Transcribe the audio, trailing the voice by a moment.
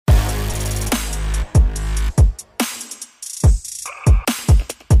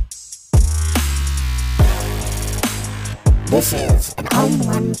This is an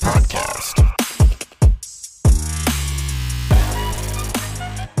On1 podcast.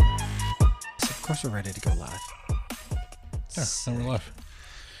 Of course we're ready to go live. Yeah, now we're live.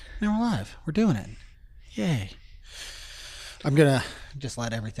 Now we're live. We're doing it. Yay. I'm going to just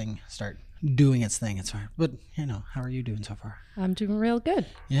let everything start doing its thing. It's fine. But, you know, how are you doing so far? I'm doing real good.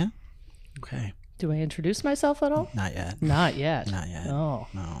 Yeah? Okay. Do I introduce myself at all? Not yet. Not yet. Not yet. Oh.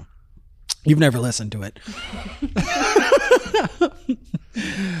 No. You've never listened to it.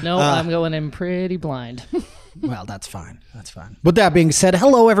 No, I'm going in pretty blind. Well, that's fine. That's fine. With that being said,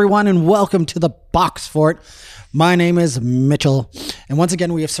 hello, everyone, and welcome to the Box Fort. My name is Mitchell, and once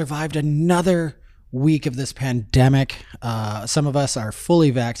again, we have survived another week of this pandemic. Some of us are fully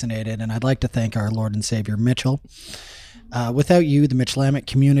vaccinated, and I'd like to thank our Lord and Savior, Mitchell. Without you, the Mitchellamic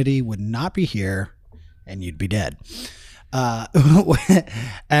community would not be here, and you'd be dead.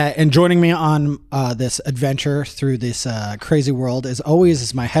 And joining me on this adventure through this crazy world, as always,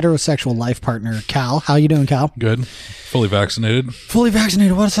 is my heterosexual life partner, Cal. How you doing, Cal? Good. Fully vaccinated. Fully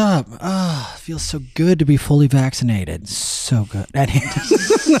vaccinated. What's up? Feels so good to be fully vaccinated. So good.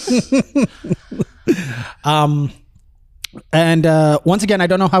 And once again, I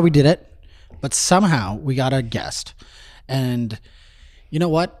don't know how we did it, but somehow we got a guest. And you know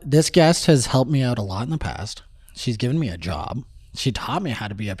what? This guest has helped me out a lot in the past. She's given me a job. She taught me how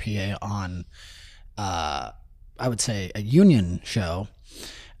to be a PA on, I would say, a union show.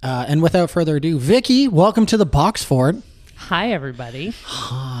 And without further ado, Vicki, welcome to the Box Fort. Hi, everybody.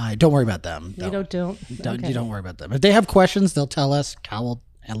 Hi. Don't worry about them. You don't. Okay. You don't worry about them. If they have questions, they'll tell us. Cal will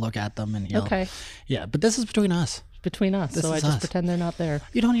look at them and he'll. Okay. Yeah, but this is between us. Between us, This so I is just us. pretend they're not there.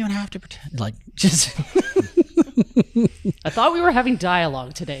 You don't even have to pretend. Like, just. I thought we were having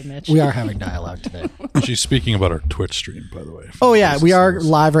dialogue today, Mitch. We are having dialogue today. She's speaking about our Twitch stream, by the way. Oh, yeah. We are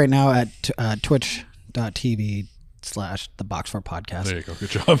live right now at twitch.tv/the Box Fort Podcast. There you go. Good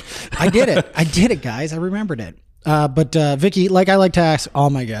job. I did it, guys. I remembered it. But Vicki, like I like to ask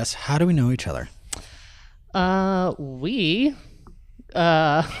all my guests, how do we know each other? We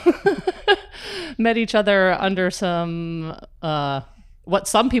met each other under some what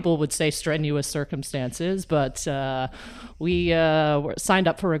some people would say strenuous circumstances, but we were signed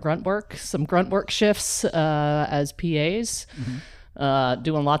up for some grunt work shifts as PAs,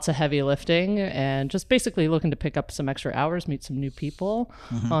 doing lots of heavy lifting and just basically looking to pick up some extra hours, meet some new people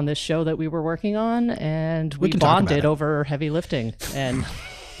on this show that we were working on, and we can talk about bonded it. over heavy lifting. And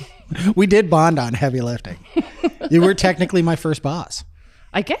We did bond on heavy lifting. You were technically my first boss.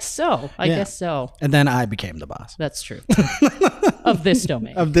 I guess so. I Yeah. guess so. And then I became the boss That's true. Of this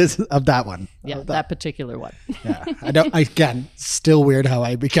domain. of that one. Yeah, that particular one. Yeah. Again, still weird how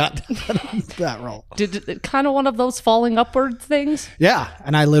I got that role. Did it kind of one of those falling upward things? Yeah.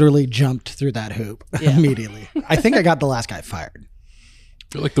 And I literally jumped through that hoop Yeah. immediately. I think I got the last guy fired.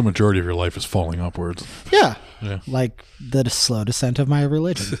 I feel like the majority of your life is falling upwards. Yeah. Yeah. Like the slow descent of my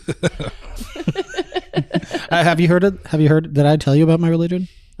religion. Have you heard? Did I tell you about my religion?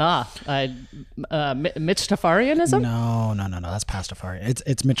 Mitch Tafarianism? No. That's Pastafari.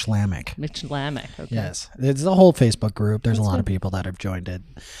 It's Mitchellamic. Mitch Lamech. Okay. Yes. It's a whole Facebook group. There's a lot of people that have joined it.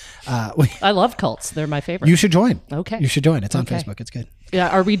 I love cults. They're my favorite. You should join. Okay. You should join. It's on Okay. Facebook. It's good. Yeah.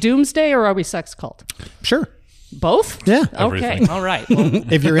 Are we doomsday or are we sex cult? Sure. Both? Yeah. Okay. Everything. All right. Well,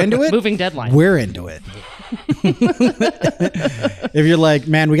 If you're into it, moving deadline. we're into it. If you're like,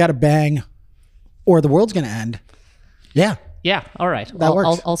 man, we got to bang or the world's going to end. Yeah. Yeah. All right. That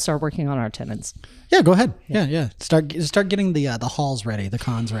works. I'll start working on our tenants. Yeah, go ahead. Yeah. Start getting the halls ready, the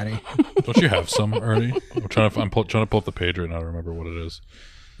cons ready. Don't you have some already? I'm trying to pull up the page right now to remember what it is.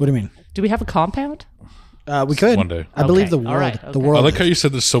 What do you mean? Do we have a compound? We could. One day. I believe Okay. the world. All right. The Okay. world. I like how you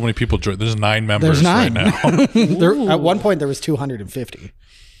said there's so many people join. There's 9 members There's 9 right now. At one point, there was 250.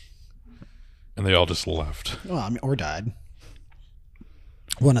 And they all just left. Well, I mean, or died.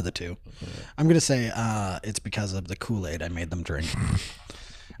 One of the two. I'm going to say it's because of the Kool-Aid I made them drink.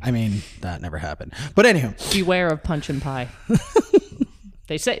 I mean, that never happened. But anywho. Beware of punch and pie.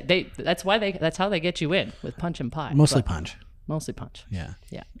 They say that's how they get you in with punch and pie. Mostly But punch. Mostly punch. Yeah.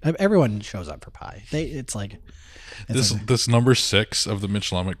 Yeah. Everyone shows up for pie. It's like... This number 6 of the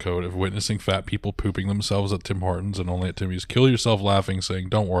Mitchellamic Code of witnessing fat people pooping themselves at Tim Hortons and only at Timmy's. Kill yourself laughing, saying,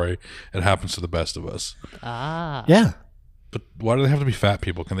 "Don't worry, it happens to the best of us." Yeah. But why do they have to be fat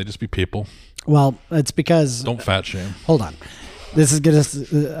people? Can they just be people? Well, it's because... Don't fat shame. Hold on. This is going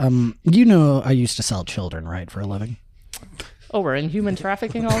to... you know I used to sell children, right, for a living? Oh, we're in human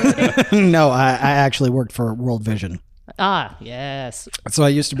trafficking already? No, I actually worked for World Vision. Ah, yes. So I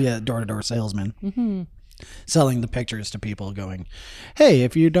used to be a door-to-door salesman, selling the pictures to people going, hey,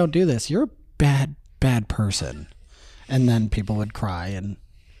 if you don't do this, you're a bad person. And then people would cry and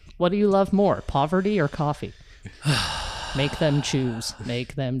What do you love more, poverty or coffee? Make them choose.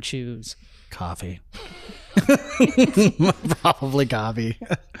 Make them choose. coffee. Probably coffee.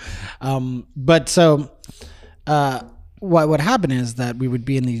 But so what would happen is that we would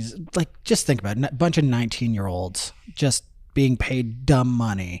be in these, like, just think about it, a bunch of 19-year-olds just being paid dumb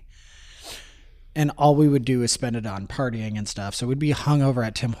money. And all we would do is spend it on partying and stuff. So we'd be hung over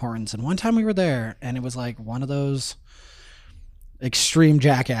at Tim Hortons. And one time we were there, and it was like one of those extreme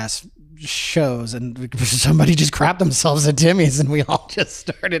jackass shows, and somebody just crapped themselves at Timmy's, and we all just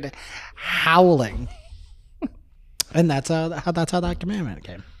started howling. And that's how that commandment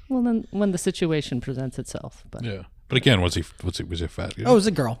came. Well, then when the situation presents itself. But Yeah. But again, was he a fat dude? Oh, it was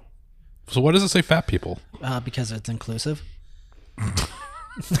a girl. So why does it say fat people? Because it's inclusive.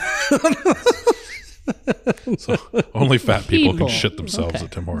 So only fat people People. can shit themselves Okay.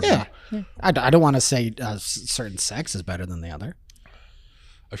 at Tim Hortons. Yeah. I don't want to say certain sex is better than the other.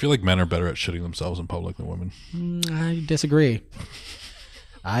 I feel like men are better at shitting themselves in public than women. I disagree.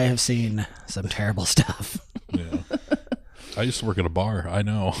 I have seen some terrible stuff. Yeah. I used to work at a bar. I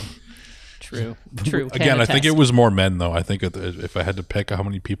know. true. True. Can Again, I think it attest. was more men, though. I think if I had to pick how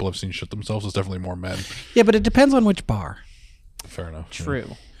many people I've seen shit themselves, it's definitely more men. Yeah, but it depends on which bar. Fair enough.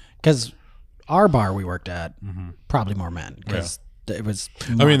 true. Because our bar we worked at, probably more men. Because it was.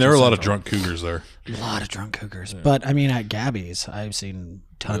 I mean, there were a lot of central. drunk cougars there. A lot of drunk cougars. But I mean, at Gabby's, I've seen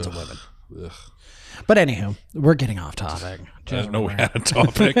tons of women. Ugh. But anywho, we're getting off topic. I didn't know we had a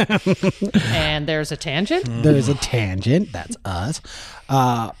topic. And there's a tangent. There's a tangent. That's us.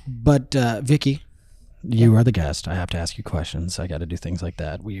 But Vicki, you are the guest. I have to ask you questions. I got to do things like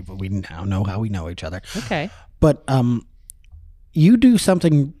that. We now know how we know each other. Okay. But you do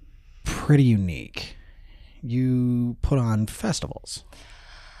something pretty unique. You put on festivals.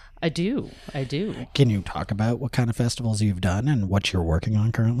 I do. Can you talk about what kind of festivals you've done and what you're working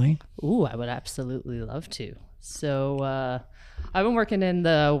on currently? Ooh, I would absolutely love to. So I've been working in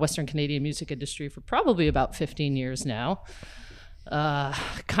the Western Canadian music industry for probably about 15 years now.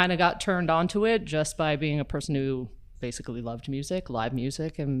 Kind of got turned onto it just by being a person who basically loved music, live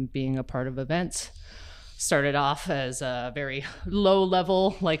music, and being a part of events. Started off as a very low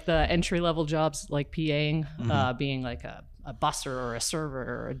level, like the entry level jobs, like PAing, being like a busser or a server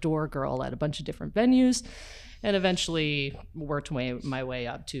or a door girl at a bunch of different venues, and eventually worked my way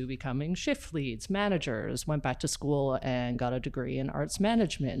up to becoming shift leads, managers, went back to school and got a degree in arts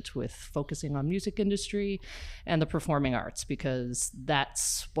management with focusing on music industry and the performing arts, because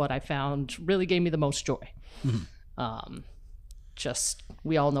that's what I found really gave me the most joy. Just,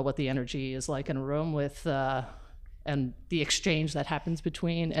 we all know what the energy is like in a room with and the exchange that happens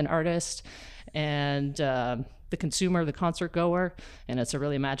between an artist and the consumer, the concert goer, and it's a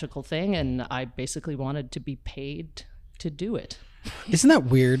really magical thing, and I basically wanted to be paid to do it. Isn't that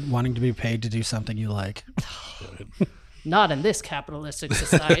weird, wanting to be paid to do something you like? Not in this capitalistic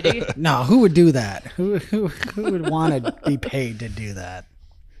society. No, who would do that? Who would want to be paid to do that?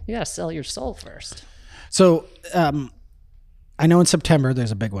 You gotta sell your soul first. So I know in September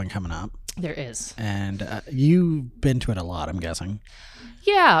there's a big one coming up, There is. and you've been to it a lot, I'm guessing.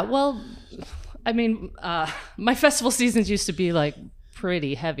 Yeah, well, I mean, my festival seasons used to be like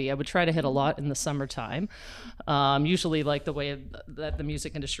pretty heavy. I would try to hit a lot in the summertime. Usually, like the way that the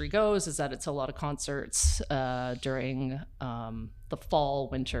music industry goes is that it's a lot of concerts during the fall,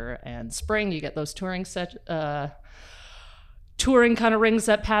 winter, and spring. You get those touring kind of rings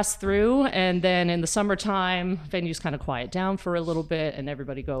that pass through, and then in the summertime venues kind of quiet down for a little bit, and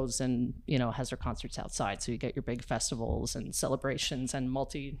everybody goes and has their concerts outside, so you get your big festivals and celebrations and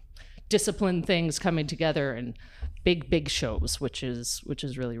multi-discipline things coming together and big shows, which is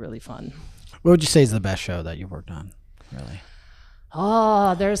really, really fun. What would you say is the best show that you've worked on, really?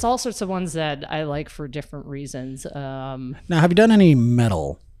 There's all sorts of ones that I like for different reasons. Now, have you done any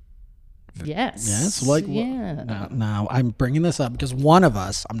metal? Yes. Yes? Like, yeah. Now, I'm bringing this up because one of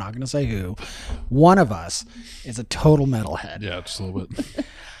us, I'm not going to say who, one of us is a total metalhead. Yeah, just a little bit.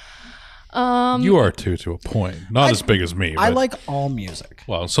 You are too, to a point. Not as big as me. I but- like all music.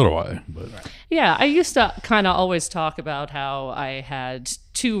 Well, so do I. But Yeah, I used to kind of always talk about how I had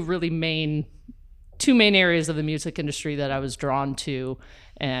two main areas of the music industry that I was drawn to,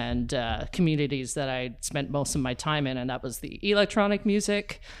 and communities that I spent most of my time in, and that was the electronic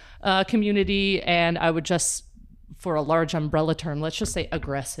music community, and I would just, for a large umbrella term, let's just say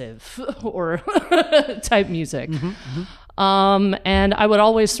aggressive or type music. And I would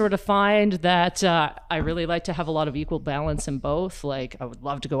always sort of find that I really like to have a lot of equal balance in both. Like, I would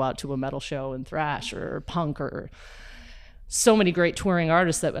love to go out to a metal show and thrash or punk, or so many great touring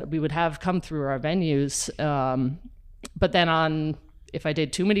artists that we would have come through our venues. But then if I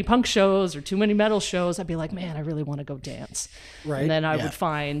did too many punk shows or too many metal shows, I'd be like, man, I really want to go dance. Right. And then I would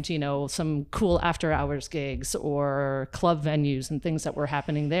find, some cool after hours gigs or club venues and things that were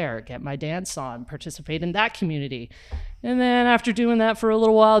happening there, get my dance on, participate in that community. And then after doing that for a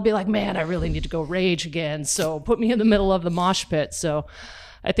little while, I'd be like, man, I really need to go rage again. So put me in the middle of the mosh pit. So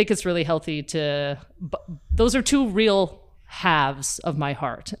I think it's really healthy those are two real halves of my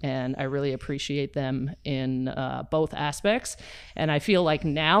heart, and I really appreciate them in both aspects. And I feel like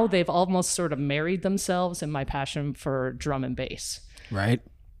now they've almost sort of married themselves in my passion for drum and bass, Right.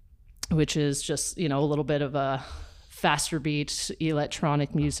 which is just a little bit of a faster beat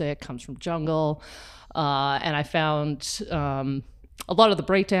electronic music, comes from jungle, and I found a lot of the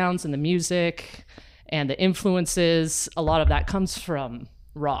breakdowns and the music and the influences, a lot of that comes from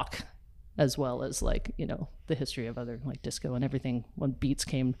rock, as well as the history of other disco and everything when beats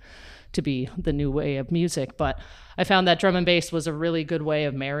came to be the new way of music. But I found that drum and bass was a really good way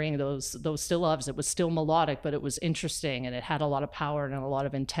of marrying those still loves. It was still melodic, but it was interesting, and it had a lot of power and a lot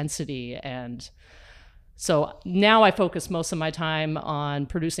of intensity. And so now I focus most of my time on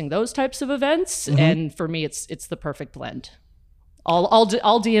producing those types of events, and for me it's the perfect blend. All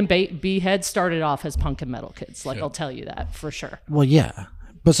D and B heads started off as punk and metal kids, I'll tell you that for sure. Well, yeah.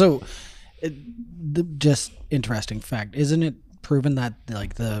 But so just interesting fact, isn't it proven that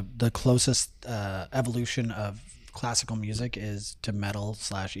the closest evolution of classical music is to metal /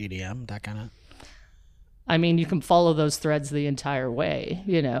 EDM, that kind of? I mean, you can follow those threads the entire way,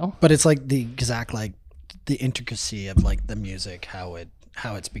 But it's the exact the intricacy of the music, how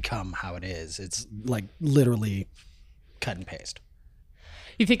it's become how it is. It's literally cut and paste.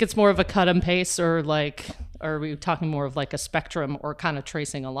 You think it's more of a cut and paste, or are we talking more of a spectrum, or kind of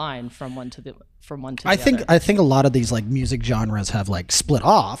tracing a line from one to the other? I think a lot of these music genres have split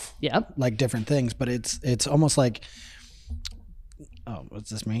off. Yeah. Different things, but it's almost like, oh, was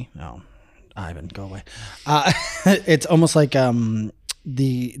this me? No, Ivan, go away. It's almost like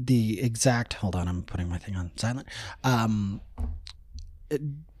the exact. Hold on, I'm putting my thing on silent.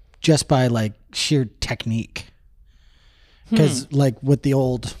 Just by sheer technique. Because with the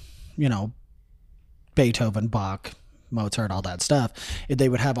old, Beethoven, Bach, Mozart, all that stuff, they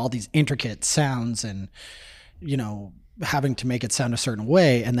would have all these intricate sounds and, having to make it sound a certain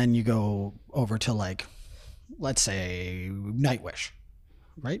way. And then you go over to let's say Nightwish,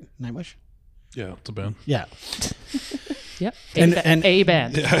 right? Nightwish? Yeah, it's a band. Yeah. Yep. And a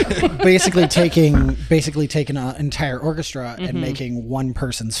band. basically taking an entire orchestra and making one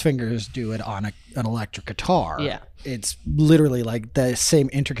person's fingers do it on an electric guitar. Yeah. It's literally the same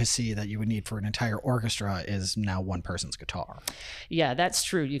intricacy that you would need for an entire orchestra is now one person's guitar. Yeah, that's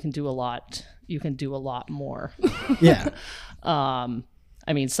true. You can do a lot. You can do a lot more. Yeah.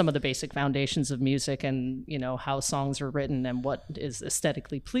 I mean, some of the basic foundations of music and, how songs are written and what is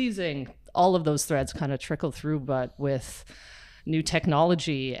aesthetically pleasing, all of those threads kind of trickle through, but with new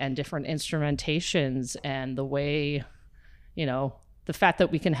technology and different instrumentations and the way, the fact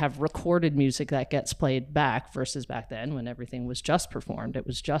that we can have recorded music that gets played back versus back then when everything was just performed, it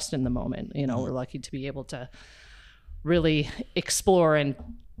was just in the moment. We're lucky to be able to really explore and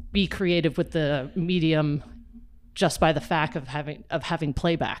be creative with the medium just by the fact of having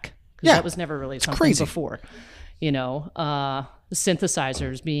playback. Yeah, that was never really something crazy. Before.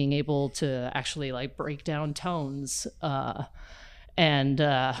 Synthesizers being able to actually break down tones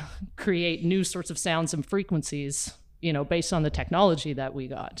and create new sorts of sounds and frequencies, based on the technology that we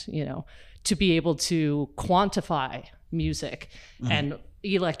got, to be able to quantify music and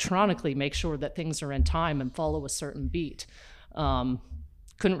electronically make sure that things are in time and follow a certain beat.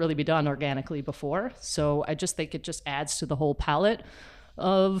 Couldn't really be done organically before. So I just think it just adds to the whole palette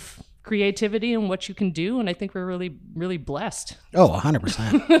of creativity and what you can do. And I think we're really, really blessed. Oh,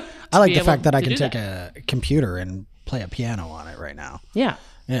 100%. I like the fact that I can take that. a computer and play a piano on it right now. Yeah.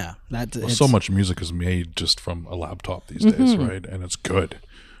 Yeah. So much music is made just from a laptop these days, right? And it's good,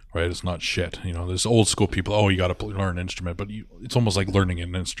 right? It's not shit. There's old school people, you got to learn an instrument, but it's almost like learning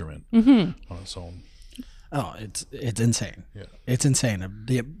an instrument on its own. Oh, it's insane. Yeah. It's insane.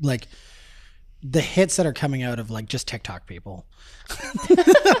 The hits that are coming out of just TikTok people.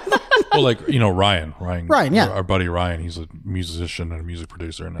 Well, Ryan, yeah. our buddy Ryan, he's a musician and a music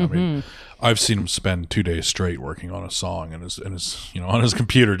producer, and I mean, I've seen him spend 2 days straight working on a song and his on his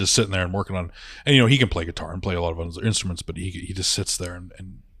computer, just sitting there and working on. And he can play guitar and play a lot of other instruments, but he just sits there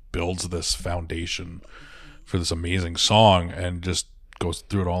and builds this foundation for this amazing song and just goes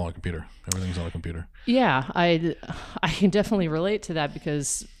through it all on a computer. Everything's on a computer. Yeah, I can definitely relate to that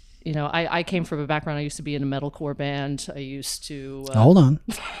because I came from a background. I used to be in a metalcore band. I used to Hold on.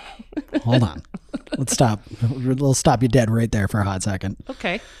 Let's stop. We'll stop you dead right there for a hot second.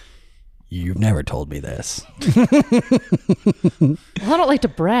 Okay. You've never told me this. Well, I don't like to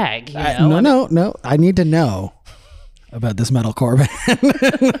brag. You know? No. I need to know about this metalcore band.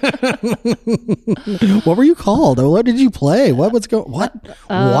 What were you called? What did you play? What was going? What?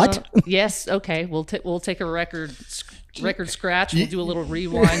 What? Yes. Okay. We'll take a record scratch. We'll do a little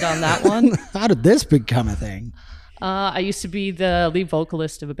rewind on that one. How did this become a thing? I used to be the lead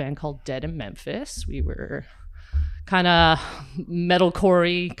vocalist of a band called Dead in Memphis. We were kind of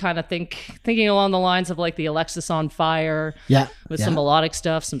metalcore-y, kind of thinking along the lines of like the Alexis on Fire. Yeah. With some melodic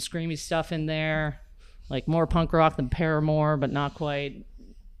stuff, some screamy stuff in there, like more punk rock than Paramore, but not quite.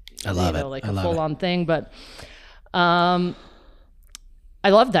 I love it. Like I a love full-on thing, but. I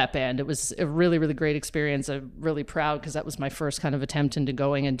loved that band. It was a really, really great experience. I'm really proud because that was my first kind of attempt into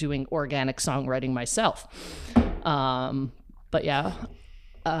going and doing organic songwriting myself. But yeah,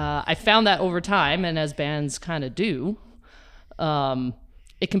 I found that over time, and as bands kind of do,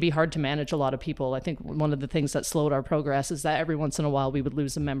 it can be hard to manage a lot of people. I think one of the things that slowed our progress is that every once in a while we would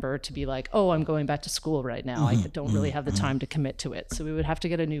lose a member to be like, oh, I'm going back to school right now. I don't really have the time to commit to it. So we would have to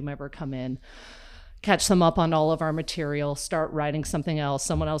get a new member come in, catch them up on all of our material, start writing something else.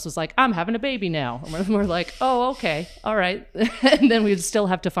 Someone else was like, I'm having a baby now. And we're like, oh, okay. All right. And then we'd still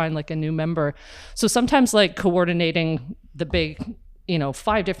have to find like a new member. So sometimes like coordinating the big,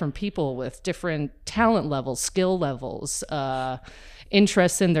 5 different people with different talent levels, skill levels,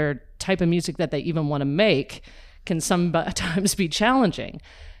 interests in their type of music that they even want to make can sometimes be challenging.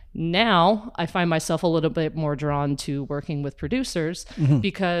 Now I find myself a little bit more drawn to working with producers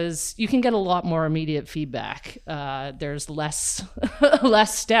because you can get a lot more immediate feedback. There's less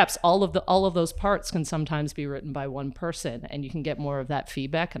steps. All of those parts can sometimes be written by one person, and you can get more of that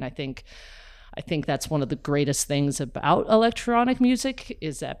feedback. And I think that's one of the greatest things about electronic music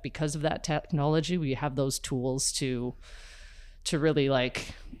is that because of that technology, we have those tools to really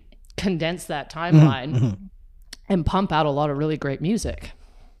like condense that timeline and pump out a lot of really great music.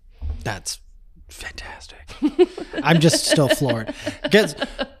 That's fantastic. I'm just still floored. Because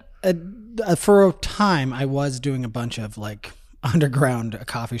for a time, I was doing a bunch of like underground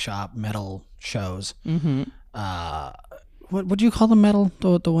coffee shop metal shows. What do you call them? Metal?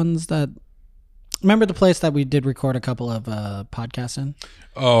 The ones that. Remember the place that we did record a couple of podcasts in?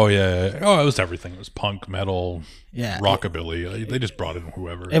 Oh yeah. Oh, it was everything. It was punk, metal, Yeah. rockabilly. They just brought in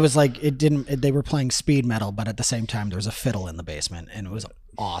whoever. It was like they were playing speed metal, but at the same time there was a fiddle in the basement, and it was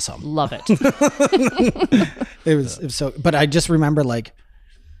awesome. Love it. It was so. But I just remember like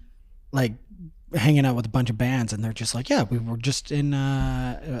hanging out with a bunch of bands, and they're just like, yeah, we were just in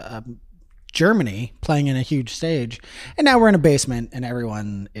Germany playing in a huge stage, and now we're in a basement, and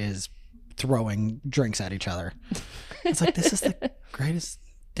everyone is throwing drinks at each other. It's like, this is the greatest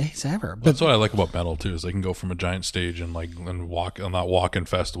days ever. But that's what I like about metal too, is they can go from a giant stage and walk on that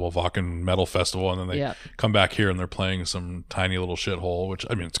Wacken Metal Festival, and then they come back here and they're playing some tiny little shithole, which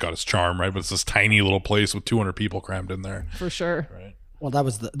I mean, it's got its charm, right? But it's this tiny little place with 200 people crammed in there. For sure. Right. Well, that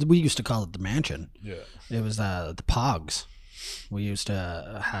was we used to call it the Mansion. Yeah. It was the Pogs. We used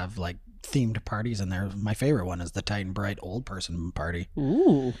to have like themed parties in there. My favorite one is the Titan Bright Old Person Party.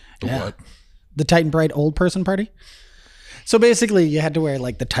 Ooh. What? The Titan Bright Old Person Party. So basically, you had to wear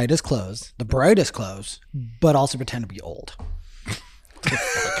like the tightest clothes, the brightest clothes, but also pretend to be old.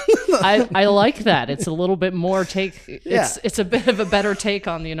 I like that. It's a little bit more it's a bit of a better take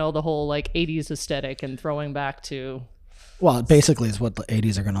on, the whole like 80s aesthetic and throwing back to. Well, it basically is what the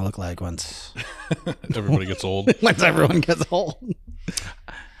 80s are going to look like once everybody gets old. Once everyone gets old.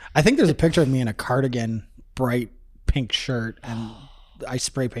 I think there's a picture of me in a cardigan, bright pink shirt, and I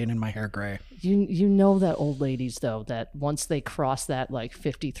spray painted my hair gray. You know that old ladies, though, that once they cross that like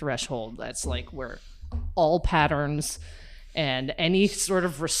 50 threshold, that's like where all patterns and any sort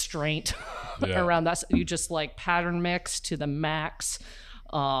of restraint around that, you just like pattern mix to the max.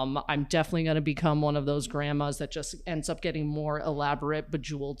 I'm definitely going to become one of those grandmas that just ends up getting more elaborate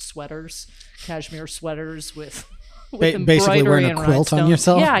bejeweled sweaters, cashmere sweaters with basically wearing a quilt on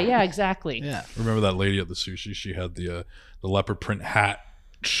yourself. Yeah, exactly. Yeah. Remember that lady at the sushi? She had the leopard print hat,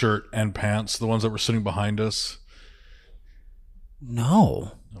 shirt, and pants. The ones that were sitting behind us.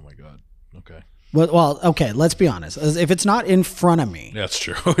 No. Oh my god. Okay. Well, okay. Let's be honest. If it's not in front of me, that's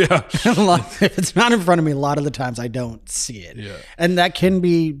true. Yeah. If it's not in front of me, a lot of the times I don't see it. Yeah. And that can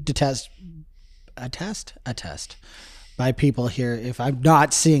be attest by people here. If I'm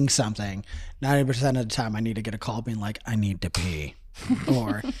not seeing something, 90% of the time I need to get a call being like, I need to pee,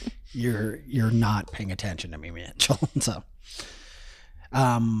 or you're not paying attention to me, Mitchell. So,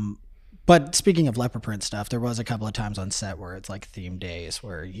 But speaking of leopard print stuff, there was a couple of times on set where it's like theme days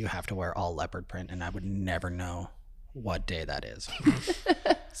where you have to wear all leopard print, and I would never know what day that is.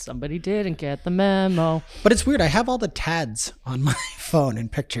 Somebody didn't get the memo. But it's weird. I have all the tags on my phone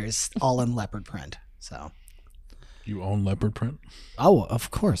and pictures all in leopard print. So, You own leopard print? oh,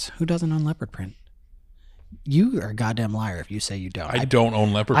 of course. Who doesn't own leopard print? You are a goddamn liar if you say you don't. I don't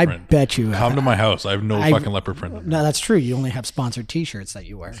own leopard I print. bet you. Come to my house. I have no fucking leopard print. No, that's true. You only have sponsored T-shirts that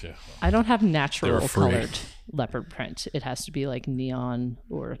you wear. Yeah. I don't have natural They're free. colored leopard print. It has to be like neon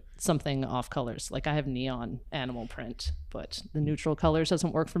or something off colors. Like I have neon animal print, but the neutral colors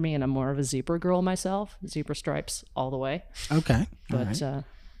doesn't work for me, and I'm more of a zebra girl myself. Zebra stripes all the way. Okay. All But right.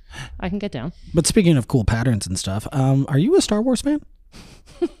 I can get down. But speaking of cool patterns and stuff, are you a Star Wars fan?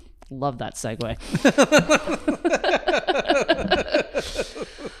 Love that segue.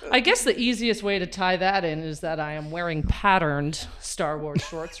 I guess the easiest way to tie that in is that I am wearing patterned Star Wars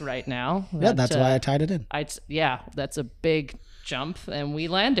shorts right now. Yeah, that's why I tied it in. That's a big jump, and we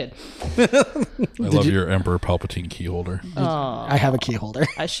landed. I love your Emperor Palpatine key holder. I have a key holder.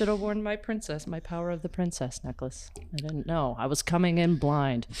 I should have worn my Power of the Princess necklace. I didn't know. I was coming in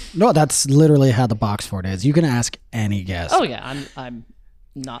blind. No, that's literally how the box fort is. You can ask any guest. Oh yeah, I'm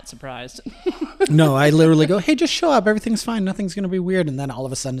not surprised. No, I literally go, hey, just show up. Everything's fine. Nothing's going to be weird. And then all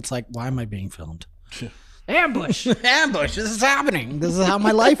of a sudden it's like, why am I being filmed? Ambush. Ambush. This is happening. This is how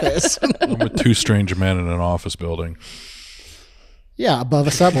my life is. I'm with two strange men in an office building. Yeah, above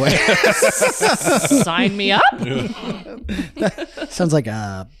a subway. Sign me up. Sounds like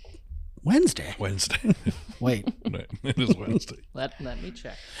Wednesday. Wednesday. Wait. It is Wednesday. Let me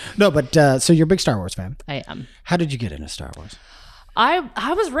check. No, but so you're a big Star Wars fan. I am. How did you get into Star Wars?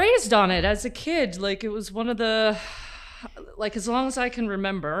 I was raised on it as a kid. Like it was one of the, like as long as I can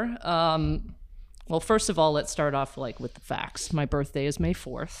remember. Well, first of all, let's start off like with the facts. My birthday is May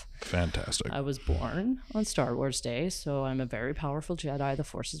 4th. Fantastic. I was born on Star Wars Day, so I'm a very powerful Jedi. The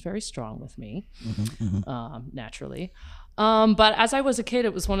Force is very strong with me, naturally. But as I was a kid,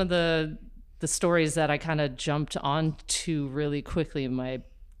 it was one of the stories that I kind of jumped on to really quickly. My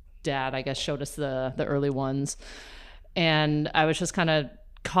dad, I guess, showed us the early ones. And I was just kind of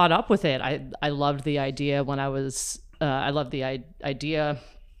caught up with it. I loved the idea when I was, I loved the idea,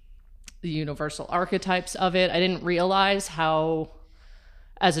 the universal archetypes of it. I didn't realize how,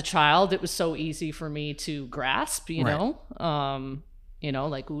 as a child, it was so easy for me to grasp, you know,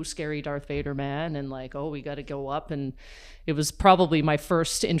 like, ooh, scary Darth Vader man. And like, oh, we got to go up. And it was probably my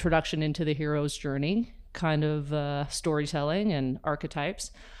first introduction into the hero's journey kind of storytelling and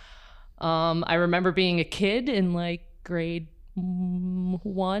archetypes. I remember being a kid in like grade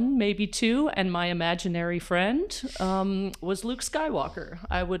 1, maybe 2, and my imaginary friend was Luke Skywalker.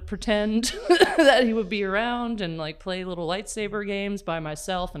 I would pretend that he would be around and like play little lightsaber games by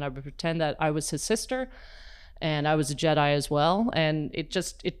myself, and I would pretend that I was his sister and I was a Jedi as well. And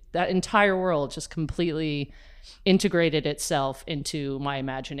that entire world just completely integrated itself into my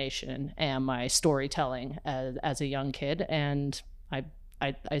imagination and my storytelling as a young kid. And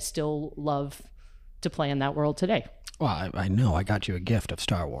I still love to play in that world today. Well, I know. I got you a gift of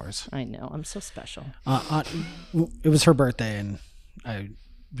Star Wars. I know. I'm so special. It was her birthday, and I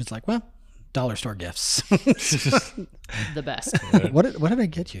was like, well, dollar store gifts. The best. What did I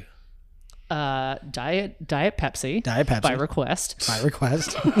get you? Diet Pepsi. Diet Pepsi. By request. By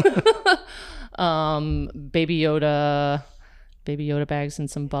request. Baby Yoda bags and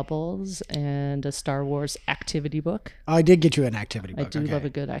some bubbles, and a Star Wars activity book. Oh, I did get you an activity book. I do love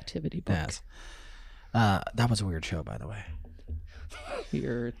a good activity book. Yes. That was a weird show, by the way.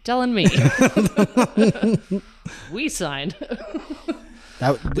 You're telling me. We signed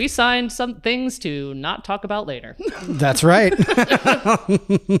some things to not talk about later. That's right.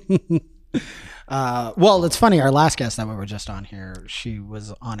 Well, it's funny. Our last guest that we were just on here, she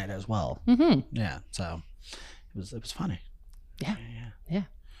was on it as well. Mm-hmm. Yeah, so it was funny. Yeah.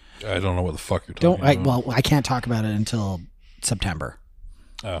 I don't know what the fuck you're talking about. Well, I can't talk about it until September.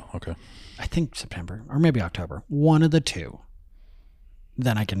 Oh, okay. I think September or maybe October. One of the two.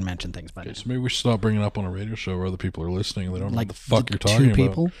 Then I can mention things by Okay, so maybe we should stop bringing it up on a radio show where other people are listening and they don't know like what the fuck you're talking two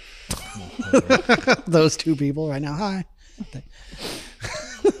people. Those two people right now. Hi.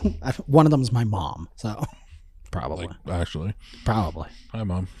 One of them is my mom, so probably. Actually. Probably. Hi,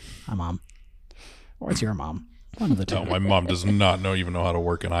 Mom. Hi, Mom. Or it's your mom. One of the two. No, my mom does not even know how to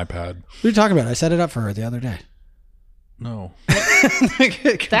work an iPad. What are you talking about? I set it up for her the other day. No.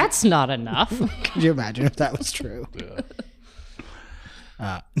 That's not enough. Could you imagine if that was true?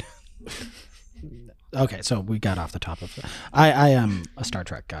 Yeah. Okay, so we got off the top of it. I am a Star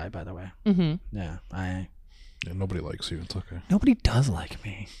Trek guy, by the way. Mm-hmm. Yeah, Yeah, nobody likes you. It's okay. nobody does like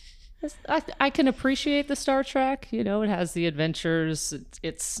me. I can appreciate the Star Trek. You know, it has the adventures.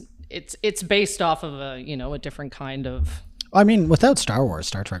 It's based off of a different kind of. I mean, without Star Wars,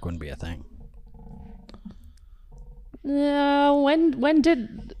 Star Trek wouldn't be a thing. When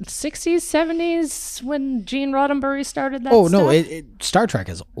did 60s, 70s when Gene Roddenberry started that? Oh no, stuff? Star Trek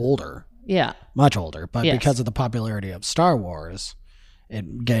is older, Yeah. much older, but Yes. because of the popularity of Star Wars,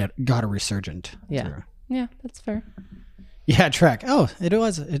 it got a resurgent. Yeah. through. Yeah, that's fair. Yeah, Trek. Oh, it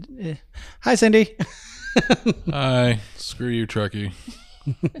was. Hi, Cindy. Hi, screw you, Trekkie.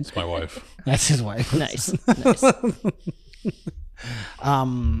 It's my wife. That's his wife. Nice.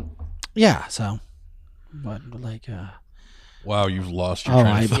 Yeah. So, but like, Wow, you've lost your oh,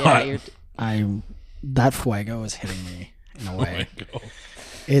 train of thought. that fuego is hitting me in a Oh way. my God.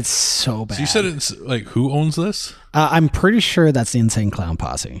 It's so bad. So you said it's like, who owns this? I'm pretty sure that's the Insane Clown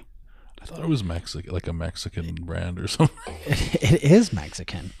Posse. I thought it was Mexican, like a Mexican brand or something. It is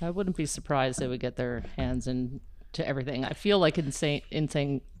Mexican. I wouldn't be surprised they would get their hands into everything. I feel like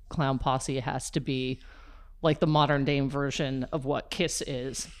Insane Clown Posse has to be like the modern day version of what Kiss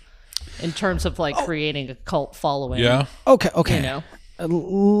is in terms of like creating a cult following. Yeah. Okay. You know?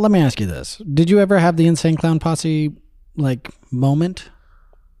 Let me ask you this: did you ever have the Insane Clown Posse like moment?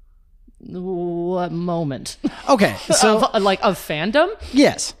 What moment? Okay, so of fandom?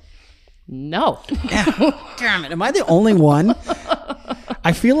 yes. No. Damn it! Am I the only one?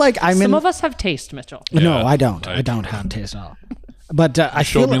 I feel like I'm Some in. of us have taste, Mitchell. No, Yeah, I don't. I I don't have taste at all. But I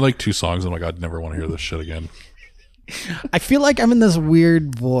Showed feel me like 2 songs. I'm like, I'd never want to hear this shit again. I feel like I'm in this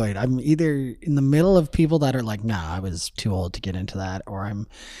weird void. I'm either in the middle of people that are like, nah, I was too old to get into that, or I'm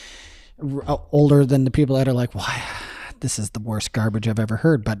older than the people that are like, why? This is the worst garbage I've ever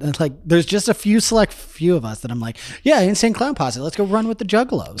heard. But it's like, there's just a select few of us that I'm like, yeah, Insane Clown Posse, let's go run with the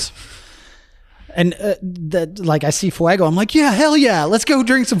Juggalos. And like I see Fuego, I'm like, yeah, hell yeah, let's go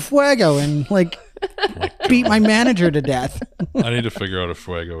drink some Fuego and like beat my manager to death. I need to figure out if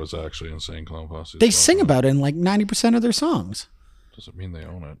Fuego is actually Insane Clown Posse. They sing about it in like 90% of their songs. Doesn't mean they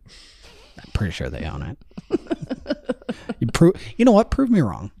own it. I'm pretty sure they own it. You know what? Prove me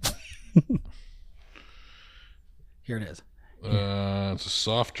wrong. Here it is. It's a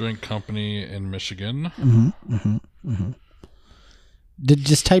soft drink company in Michigan.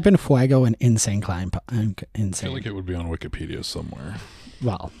 Just type in Fuego and Insane Clown. I Insane. feel like it would be on Wikipedia somewhere.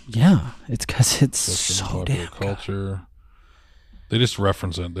 Well, yeah, it's because it's Western so popular damn good. culture. They just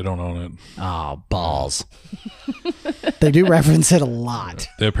reference it. They don't own it. Oh, balls. They do reference it a lot.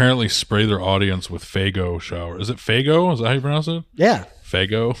 They apparently spray their audience with Fago shower. Is it Fago? Is that how you pronounce it? Yeah.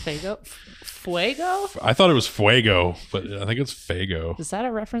 Fago? Fuego? I thought it was Fuego, but I think it's Fago. Is that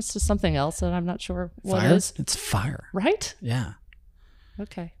a reference to something else that I'm not sure what Fire? is? It's fire. Right? Yeah.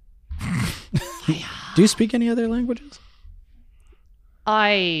 Okay. Do you speak any other languages?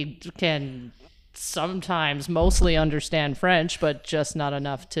 I can sometimes mostly understand French, but just not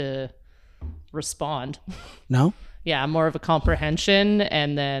enough to respond. No? Yeah, more of a comprehension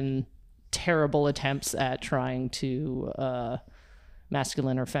and then terrible attempts at trying to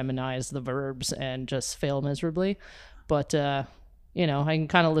masculine or feminize the verbs and just fail miserably. But, I can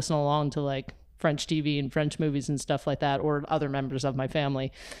kind of listen along to like French TV and French movies and stuff like that, or other members of my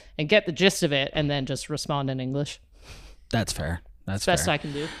family, and get the gist of it and then just respond in English. That's fair. That's Best fair. I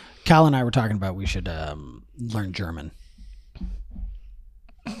can do. Cal and I were talking about we should learn German.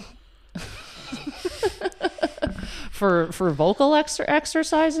 For vocal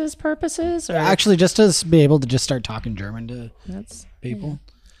exercises purposes, or Actually, just to be able to just start talking German to that's people.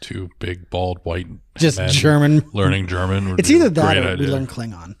 2 big, bald, white Just men German. learning German. Would It's be either a that great or we idea. learn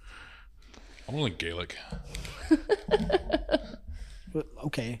Klingon. I'm only Gaelic.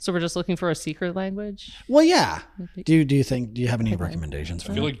 Okay. so we're just looking for a secret language. Well, yeah. Do you have any recommendations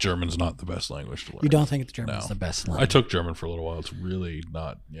for I feel me? like German's not the best language to learn. You don't think the German No. is the best I language? took German for a little while. It's really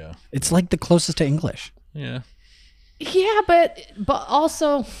not. Yeah. It's like the closest to English. Yeah. Yeah, but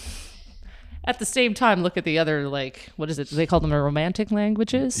also at the same time, look at the other, like, what is it? They call them the romantic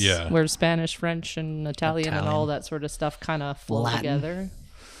languages. Yeah. Where Spanish, French, and Italian and all Italian. that sort of stuff kind of flow Latin. together.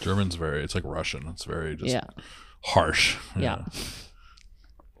 German's it's like Russian. It's very just Yeah. harsh. Yeah.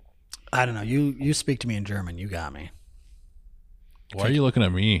 I don't know. You speak to me in German. You got me. Why are you looking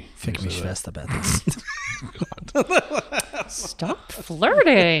at me? Fick when mich you say that? fest about Stop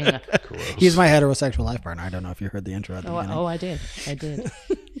flirting. Gross. He's my heterosexual life partner. I don't know if you heard the intro at the beginning. I did.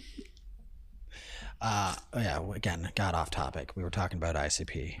 Yeah, again, got off topic. We were talking about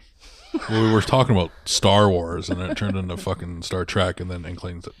ICP. Well, we were talking about Star Wars, and it turned into fucking Star Trek, and then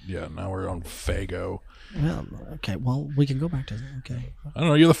Inklings. Yeah, now we're on Fago. Well, okay. Well, we can go back to okay. I don't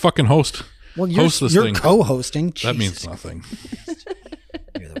know. You're the fucking host. Well, you're, Host this you're thing. co-hosting. That means Jesus. nothing.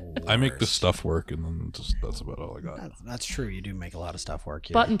 You're the I make the worst. stuff work, and then just that's about all I got. That's true. You do make a lot of stuff work.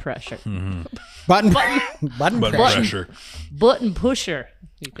 Yeah. Button pressure. Button But press. pressure. Button pusher.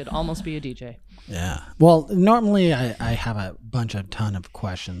 You could almost be a DJ. Yeah. Well, normally I have a ton of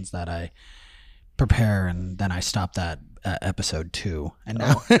questions that I prepare, and then I stop that episode 2. And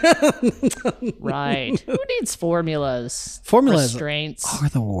now Right. Who needs formulas? Formulas Restraints. are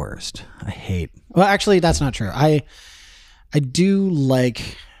the worst. I hate. Well, actually, that's not true. I do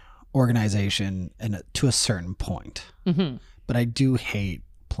like organization to a certain point, but I do hate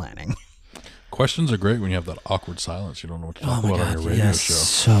planning. Questions are great when you have that awkward silence. You don't know what to Oh talk my about on god! your radio Yes, show.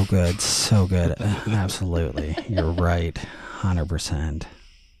 so good, so good. Absolutely, you're right, 100%.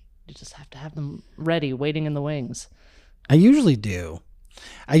 You just have to have them ready, waiting in the wings. I usually do.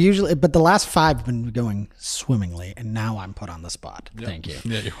 But the last 5 have been going swimmingly, and now I'm put on the spot. Thank you.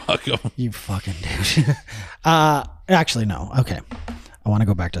 Yeah, you're welcome. You fucking douche. Actually, no. Okay. I want to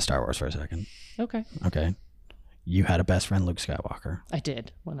go back to Star Wars for a second. Okay. Okay. You had a best friend, Luke Skywalker. I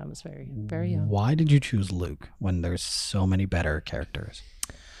did when I was very, very young. Why did you choose Luke when there's so many better characters?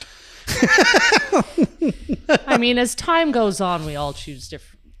 I mean, as time goes on, we all choose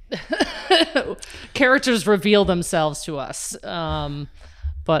different characters reveal themselves to us.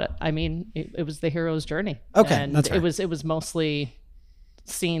 But I mean, it was the hero's journey. Okay, and that's fair. it was mostly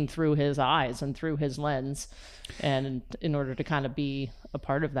seen through his eyes and through his lens. And in order to kind of be a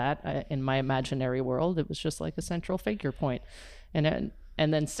part of that, in my imaginary world, it was just like a central figure point. And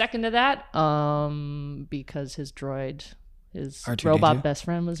then second to that, because his droid, his R2D2? robot best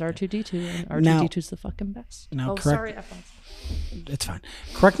friend was R2D2, and R2D2's the fucking best. Now, Oh, correct- sorry, F-bombs. It's fine.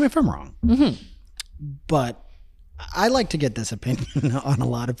 Correct me if I'm wrong. But I like to get this opinion on a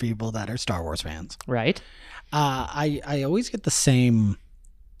lot of people that are Star Wars fans. Right. I always get the same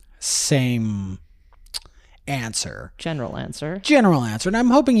answer. General answer. General answer. And I'm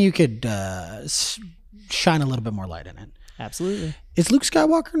hoping you could shine a little bit more light in it. Absolutely. Is Luke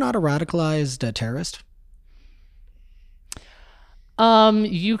Skywalker not a radicalized terrorist?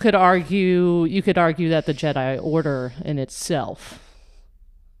 You could argue that the Jedi Order in itself,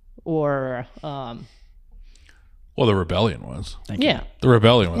 or Well, the rebellion was. Thank you. yeah, The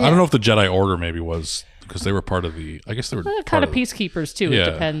rebellion was. I don't know if the Jedi Order maybe was, because they were part of the, I guess they were kind part of peacekeepers too. Yeah.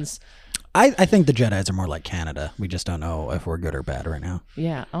 It depends. I think the Jedis are more like Canada. We just don't know if we're good or bad right now.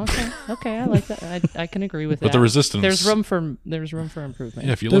 Yeah. Okay. I like that. I can agree with that. But the resistance. There's room for improvement.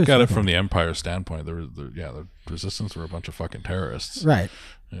 Yeah, if you look at it from the Empire standpoint, the resistance were a bunch of fucking terrorists. Right.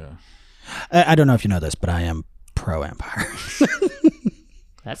 Yeah. I don't know if you know this, but I am pro-Empire.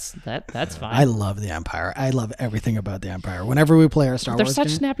 That's fine. I love the Empire. I love everything about the Empire. Whenever we play our Star They're Wars such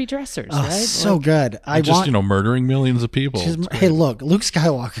game, snappy dressers, oh, right? so Like, good. I Just, want murdering millions of people. Just- It's hey, great. look, Luke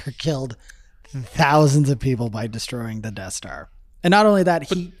Skywalker killed thousands of people by destroying the Death Star. And not only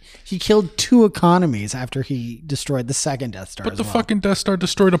that, he killed 2 economies after he destroyed the second Death Star. But as the well. fucking Death Star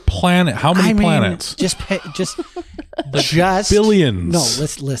destroyed a planet. How many planets? Just billions.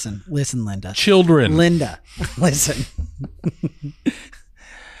 No, listen, Linda. Children. Linda, listen.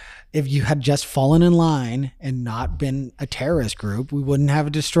 If you had just fallen in line and not been a terrorist group, we wouldn't have to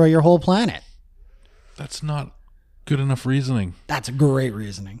destroy your whole planet. That's not good enough reasoning. That's great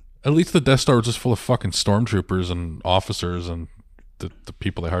reasoning. At least the Death Star was just full of fucking stormtroopers and officers and the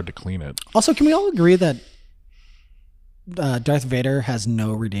people they hired to clean it. Also, can we all agree that Darth Vader has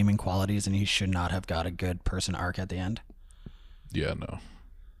no redeeming qualities and he should not have got a good person arc at the end? Yeah, no.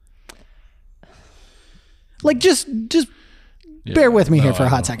 Like, just Yeah, bear with me no, here for a I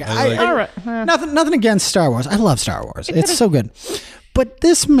hot know. second. I like- all right. Nothing against Star Wars. I love Star Wars. It's so good. But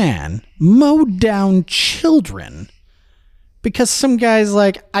this man mowed down children because some guy's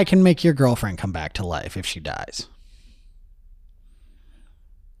like, I can make your girlfriend come back to life if she dies.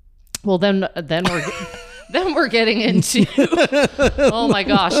 Well, then we're getting into oh my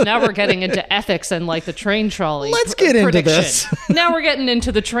gosh, now we're getting into ethics and like the train trolley. Let's get into prediction. this. Now we're getting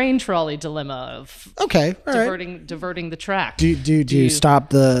into the train trolley dilemma of Okay, all right. diverting the track. Do you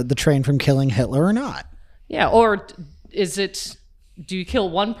stop the train from killing Hitler or not? Yeah, or is it, do you kill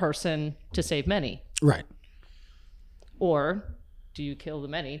one person to save many? Right. Or do you kill the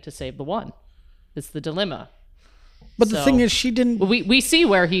many to save the one? It's the dilemma. But the So- thing is, she didn't. We see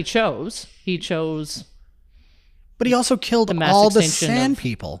where he chose. He chose, But he also killed mass all the extinction sand of-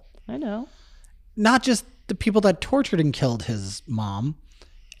 people, I know. not just the people that tortured and killed his mom.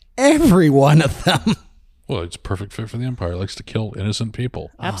 Every one of them. Well, it's a perfect fit for the Empire. It likes to kill innocent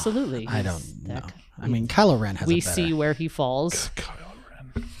people. Absolutely. I He's don't know. that- I mean, Kylo Ren has. We a better. see where he falls Kylo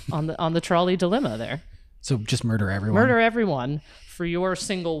Ren. on the trolley dilemma there. So just murder everyone. Murder everyone for your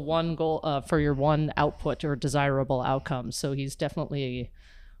single one goal, for your one output or desirable outcome. So he's definitely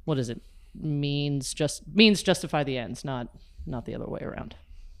what is it? Means justify the ends, not the other way around.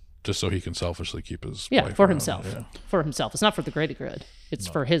 Just so he can selfishly keep his wife for around. himself. Yeah. For himself. It's not for the greater good. It's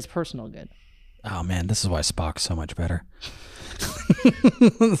for his personal good. Oh man, this is why Spock's so much better.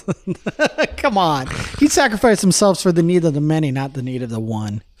 Come on. He sacrificed himself for the need of the many, not the need of the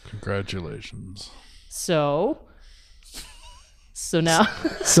one. Congratulations. So now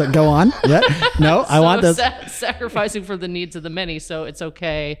So go on. Yeah. No, I want this. Sacrificing for the needs of the many, so it's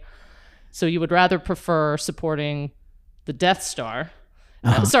okay. So you would rather prefer supporting the Death Star,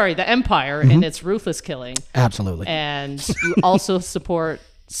 the Empire in its ruthless killing. Absolutely. And you also support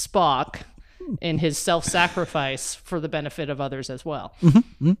Spock in his self-sacrifice for the benefit of others as well.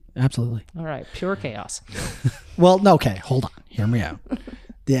 Absolutely. All right, pure chaos. Well, no, okay, hold on. Hear me out.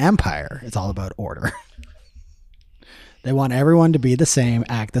 The Empire is all about order. They want everyone to be the same,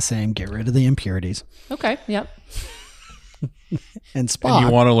 act the same, get rid of the impurities. Okay, yep. And Spock. And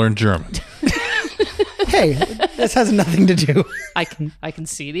you want to learn German. Hey, this has nothing to do. I can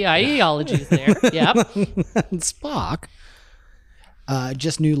see the ideologies there. Yep. And Spock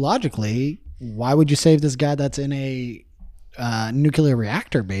just knew logically, why would you save this guy that's in a nuclear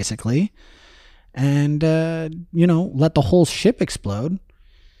reactor, basically, and let the whole ship explode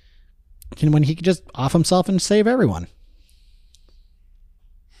when he could just off himself and save everyone?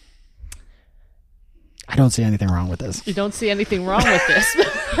 I don't see anything wrong with this. You don't see anything wrong with this.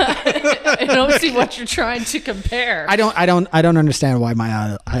 I don't see what you're trying to compare. I don't understand why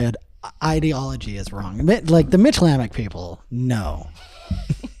my ideology is wrong. Like the Mitch Lamick people know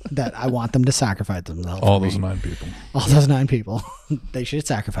that I want them to sacrifice themselves. All those 9 people. All those 9 people. They should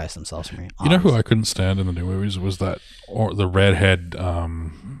sacrifice themselves for me. You know who I couldn't stand in the new movies was the redhead,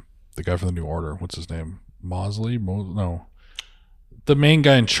 the guy from the New Order. What's his name? Mosley? No. The main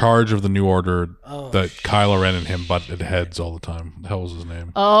guy in charge of the New Order that Kylo Ren and him butted heads all the time. The hell was his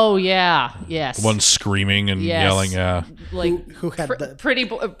name? Oh, yeah. Yes. The one screaming and yelling. Yeah. Like who had the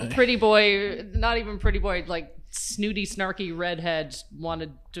pretty boy, not even pretty boy, like snooty, snarky redhead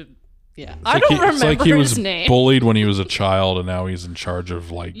wanted to. Yeah, I don't remember it's like he was his name. bullied when he was a child, and now he's in charge of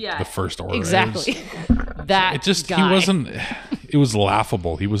the First Order. Exactly. That guy. He wasn't. It was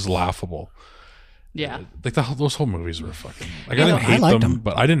laughable. He was laughable. Yeah, like those whole movies were fucking. Like I didn't hate liked them, them.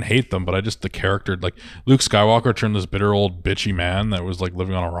 but I didn't hate them. But I just the character, like Luke Skywalker, turned this bitter old bitchy man that was like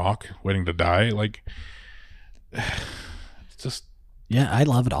living on a rock, waiting to die. Like, just yeah, I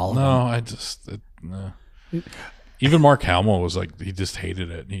loved all of them. no, I just no. Even Mark Hamill was like, he just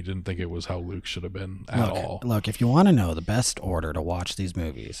hated it. And he didn't think it was how Luke should have been at all. Look, if you want to know the best order to watch these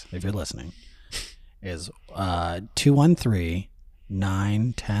movies, if you're listening, is 2, 1, 3,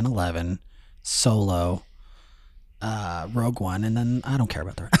 9, 10, 11, Solo, Rogue One, and then I don't care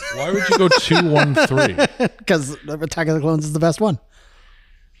about the rest. Why would you go 2, 1, 3? Because Attack of the Clones is the best one.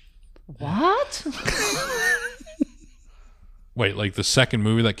 What? Wait, like the second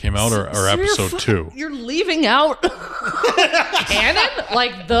movie that came out, or episode 2? You're leaving out canon,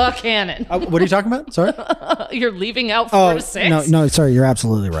 like the canon. What are you talking about? Sorry. You're leaving out 4 to 6. No, sorry. You're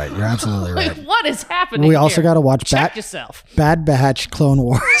absolutely right. You're absolutely right. Like, what is happening? We also got to watch Check yourself. Bad Batch, Clone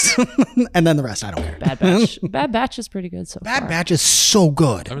Wars, and then the rest. I don't care. Bad Batch. Bad Batch is pretty good so far. Bad Batch is so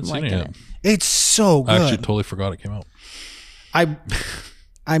good. I haven't seen Liking it yet. it. It's so good. I actually totally forgot it came out. I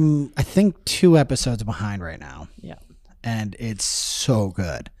think 2 episodes behind right now. Yeah. And it's so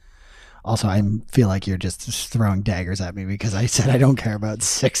good. Also, I feel like you're just throwing daggers at me because I said I don't care about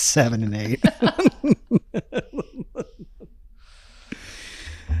 6, 7, and 8.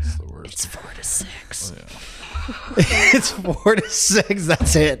 It's the worst. It's 4 to 6. Oh, yeah. It's 4 to 6.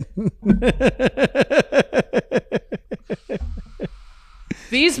 That's it.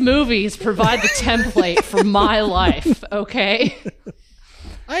 These movies provide the template for my life, okay?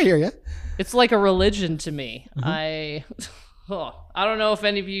 I hear you. It's like a religion to me. I don't know if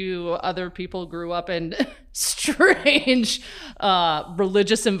any of you other people grew up in strange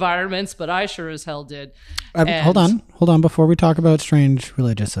religious environments, but I sure as hell did. Hold on. Before we talk about strange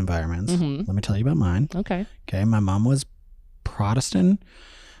religious environments, let me tell you about mine. Okay. Okay, my mom was Protestant.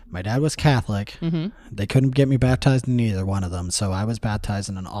 My dad was Catholic. They couldn't get me baptized in either one of them, so I was baptized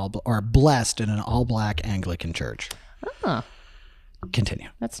in blessed in an all-black Anglican church. Oh, Continue.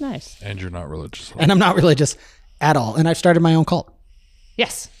 that's nice. And you're not religious. And I'm not religious at all, and I've started my own cult.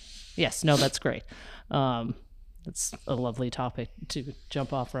 Yes. No, that's great. That's a lovely topic to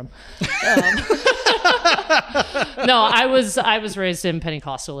jump off from. No, I was raised in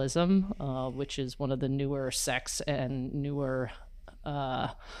Pentecostalism, which is one of the newer sects and newer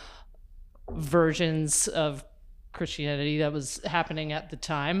versions of Christianity that was happening at the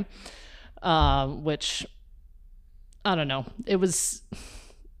time, which I don't know. It was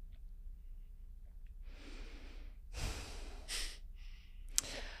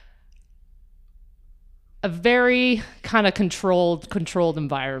a very kind of controlled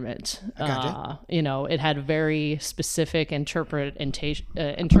environment. Gotcha. It had very specific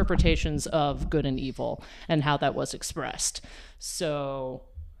interpretations of good and evil and how that was expressed. So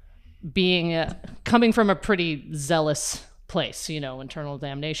coming from a pretty zealous place, internal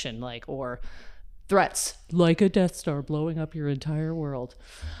damnation, or threats like a Death Star blowing up your entire world.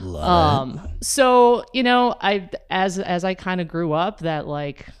 So, as I kind of grew up, that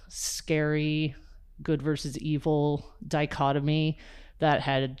scary good versus evil dichotomy that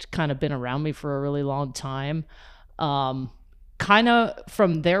had kind of been around me for a really long time, kind of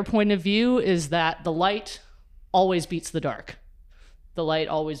from their point of view is that the light always beats the dark. The light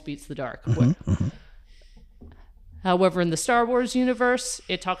always beats the dark. However, in the Star Wars universe,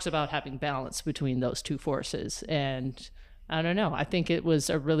 it talks about having balance between those two forces. And I don't know, I think it was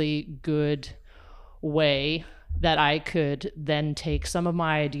a really good way that I could then take some of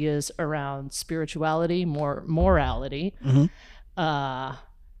my ideas around spirituality, morality, and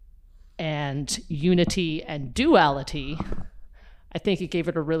unity and duality. I think it gave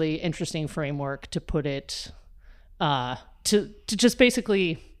it a really interesting framework to put it, to just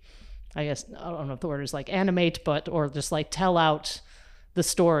basically, I guess, I don't know if the word is animate, or just tell out the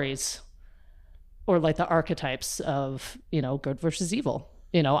stories or the archetypes of, good versus evil.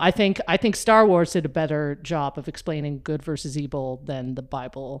 I think Star Wars did a better job of explaining good versus evil than the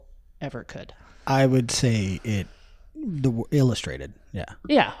Bible ever could. I would say illustrated. Yeah.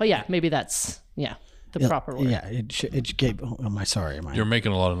 Yeah. Well, yeah. Maybe that's, the proper word. Yeah. It gave, You're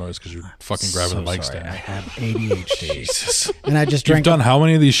making a lot of noise because you're fucking grabbing the mic stand. I have ADHD. Jesus. And I just You've drank. done how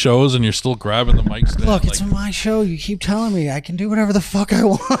many of these shows and you're still grabbing the mic stand? Look, it's my show. You keep telling me I can do whatever the fuck I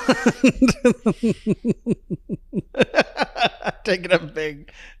want. Taking a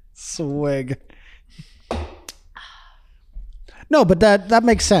big swig. No, but that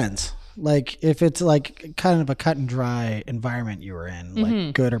makes sense. If it's kind of a cut and dry environment you were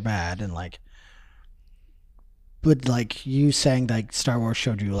in, good or bad, and but you saying Star Wars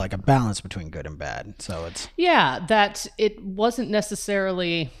showed you a balance between good and bad. So it's that it wasn't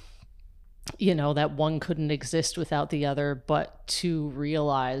necessarily that one couldn't exist without the other, but to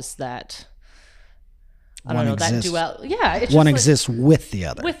realize that that dual. Yeah, it's one just exists with the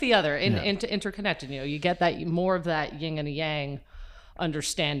other. With the other, interconnected. You get that more of that yin and a yang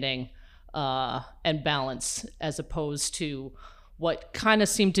understanding and balance, as opposed to what kind of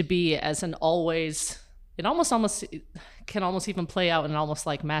seemed to be as an always. It can almost even play out in almost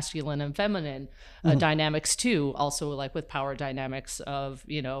masculine and feminine dynamics too. Also with power dynamics of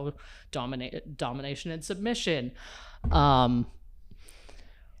domination and submission.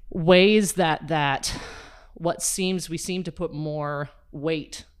 Ways that we seem to put more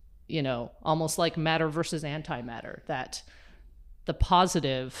weight, almost like matter versus antimatter, that the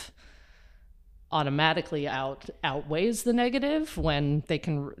positive automatically outweighs the negative when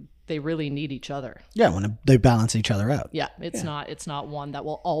they really need each other. Yeah, when they balance each other out. Yeah, it's not one that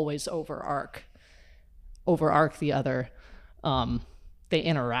will always overarch the other. They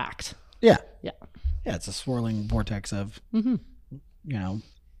interact. Yeah. Yeah. Yeah, it's a swirling vortex of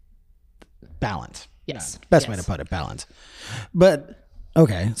balance. Yes. Best way to put it, balance. But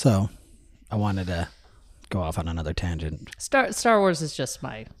okay, so I wanted to go off on another tangent. Star Wars is just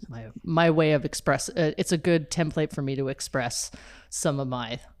my way of express. It's a good template for me to express some of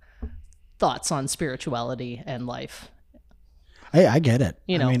my thoughts on spirituality and life. Hey, I get it.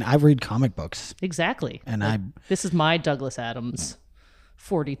 I mean, I read comic books. Exactly. And this is my Douglas Adams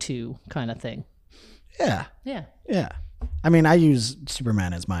 42 kind of thing. Yeah. Yeah. Yeah. I mean, I use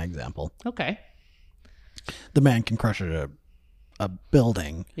Superman as my example. Okay. The man can crush a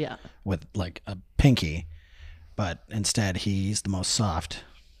building with a pinky, but instead he's the most soft,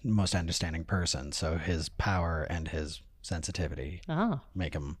 most understanding person. So his power and his sensitivity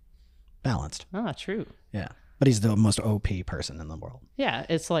make him balanced. True. Yeah. But he's the most OP person in the world. Yeah.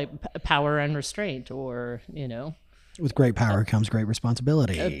 It's power and restraint, or, with great power comes great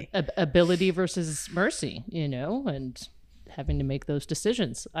responsibility. Ability versus mercy, and having to make those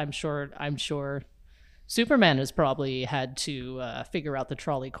decisions. I'm sure Superman has probably had to figure out the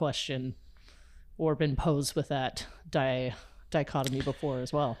trolley question, or been posed with that dichotomy before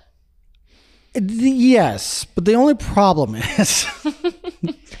as well. Yes, but the only problem is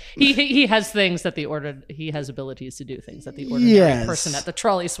he has things that he has abilities to do things that the ordinary person at the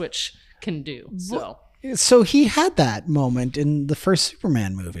trolley switch can do. So he had that moment in the first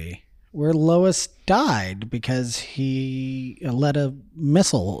Superman movie where Lois died because he let a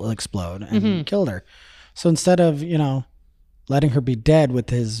missile explode and killed her. So instead of, letting her be dead with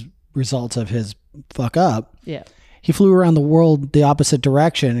his results of his fuck up, He flew around the world the opposite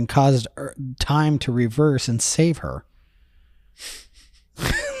direction and caused time to reverse and save her.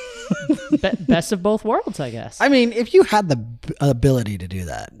 Best of both worlds, I guess. I mean, if you had the ability to do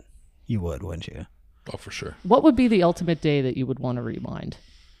that, you would, wouldn't you? Oh, for sure. What would be the ultimate day that you would want to rewind?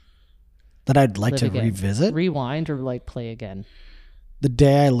 That I'd like to Again. revisit? Rewind or like play again? The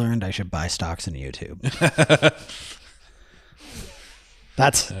day I learned I should buy stocks in YouTube.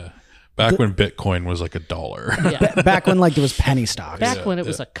 That's Back when Bitcoin was like $1. Yeah. back when like there was penny stocks. Back when it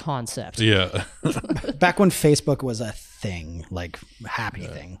was a concept. Yeah. Back when Facebook was a thing, like happy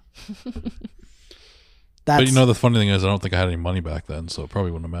thing. That's, But you know, the funny thing is, I don't think I had any money back then, so it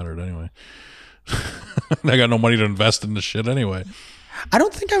probably wouldn't have mattered anyway. I got no money to invest in this shit anyway. I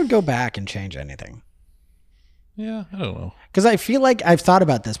don't think I would go back and change anything. Yeah, I don't know. Because I feel like I've thought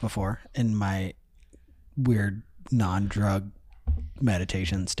about this before in my weird non-drug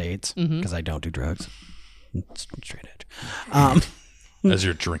meditation states, because I don't do drugs. It's straight edge. As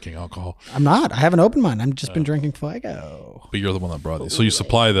you're drinking alcohol, I'm not. I have an open mind. I've just been drinking Fuego. but you're the one that brought it. So you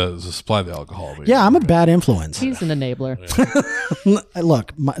supply the alcohol. But Yeah, I'm a bad influence. He's an enabler.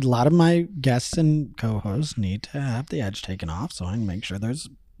 Look, a lot of my guests and co-hosts need to have the edge taken off, so I can make sure there's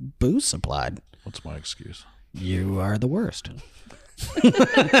booze supplied. What's my excuse? You are the worst.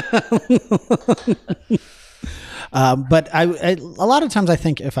 But I a lot of times I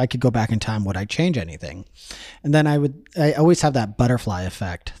think if I could go back in time, would I change anything? And then I always have that butterfly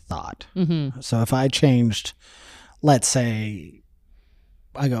effect thought. So if I changed, let's say,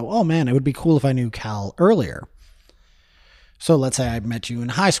 I go, oh man, it would be cool if I knew Cal earlier. So let's say I met you in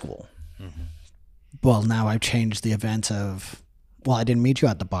high school. Well, now I've changed the events of, well, I didn't meet you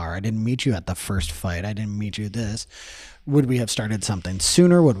at the bar. I didn't meet you at the first fight. I didn't meet you this. Would we have started something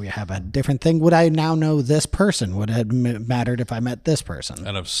sooner? Would we have a different thing? Would I now know this person? Would it have mattered if I met this person?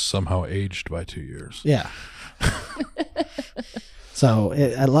 And I've somehow aged by 2 years. Yeah. So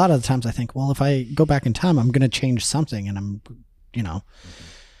a lot of the times I think, well, if I go back in time, I'm going to change something, and I'm, you know,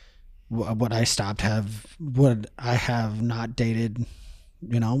 would I have not dated,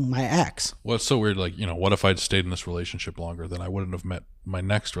 you know, my ex? Well, it's so weird. Like, you know, what if I'd stayed in this relationship longer? Then I wouldn't have met my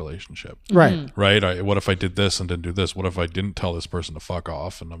next relationship. Right. Right? What if I did this and didn't do this? What if I didn't tell this person to fuck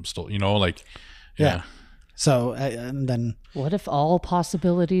off and I'm still, you know, like, Yeah. So, and then What if all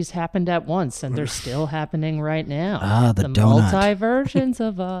possibilities happened at once and they're still happening right now? Ah, the donut. multi-versions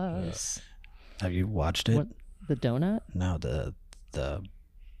of us. have you watched it? What, the donut? No, the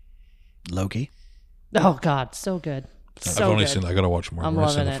Loki. Oh God, so good. So I've only good. seen, I got to watch more. I'm I've only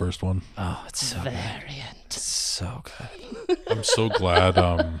seen loving the it. first one. Oh, it's so good. Variant. So good. I'm so glad.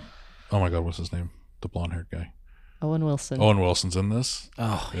 Oh my God, what's his name? The blonde haired guy. Owen Wilson. Owen Wilson's in this.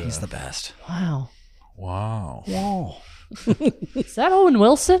 Oh, he's the best. Wow. Wow. Whoa. Is that Owen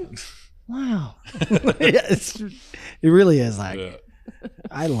Wilson? Wow. Yeah, it really is like, Yeah.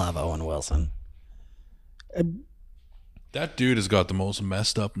 I love Owen Wilson. That dude has got the most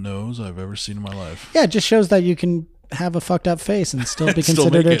messed up nose I've ever seen in my life. Yeah, it just shows that you can have a fucked up face and still be Still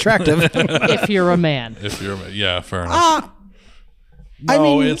considered make it. attractive. If you're a man. If you're, yeah, fair enough. I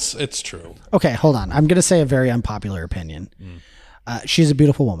No, mean- it's true. Okay, hold on. I'm going to say a very unpopular opinion. She's a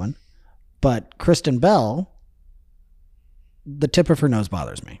beautiful woman, but Kristen Bell, the tip of her nose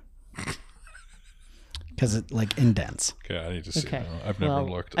bothers me. Because it like indents. Okay, I need to see. Okay. That. I've never Well,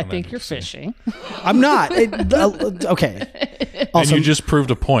 looked. I and think need you're to see. fishing. I'm not. Okay. And Also, you just proved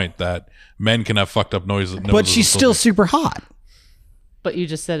a point that men can have fucked up noses. but she's still super hot. But you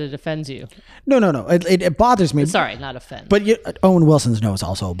just said it offends you. No. It bothers me. Sorry, not offend. But Owen Wilson's nose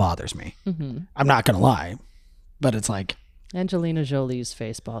also bothers me. I'm not going to lie. But it's like, Angelina Jolie's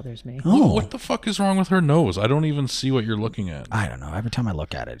face bothers me. oh, What the fuck is wrong with her nose? I don't even see what you're looking at. I don't know. Every time I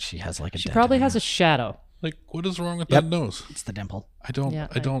look at it, she has like a She dent probably in has her. a shadow. Like, what is wrong with Yep. that nose? It's the dimple. I don't. Yeah,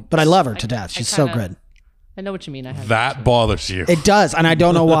 I don't. But I love her to death. She's so kinda- good. I know what you mean. I have That bothers you. It does, and I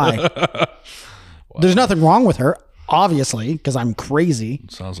don't know why. There's nothing wrong with her, obviously, because I'm crazy.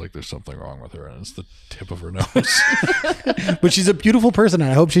 Sounds like there's something wrong with her, and it's the tip of her nose. But she's a beautiful person, and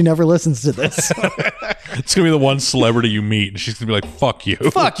I hope she never listens to this. It's gonna be the one celebrity you meet, and she's gonna be like, "Fuck you,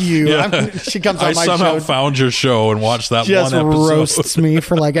 Fuck you. Yeah. She comes on I my somehow show, found your show and watched that just one episode." roasts me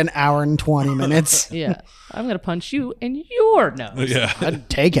for like an hour and 20 minutes. Yeah. I'm going to punch you in your nose. Yeah, I'd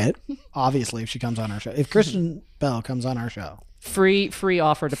take it, obviously, if she comes on our show. If Kristen Bell comes on our show, Free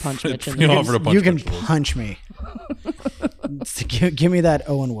offer to punch Mitch in Free the offer to punch you can Mitch Wilson. punch me. Give me that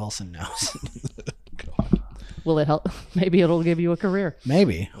Owen Wilson nose. Will it help? Maybe it'll give you a career.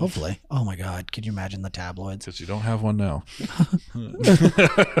 Maybe, hopefully. Oh my God, could you imagine the tabloids? because you don't have one now.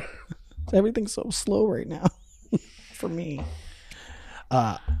 Everything's so slow right now for me.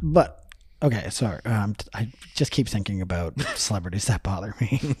 But Okay, sorry. I just keep thinking about celebrities that bother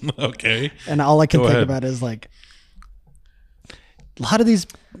me. Okay. And all I can Go think ahead. about is like a lot of these.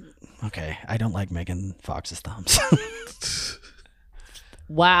 Okay, I don't like Megan Fox's thumbs.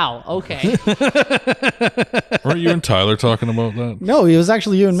 Wow. Okay. Weren't you and Tyler talking about that? No, it was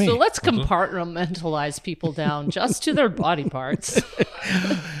actually you and me. So let's compartmentalize people down just to their body parts.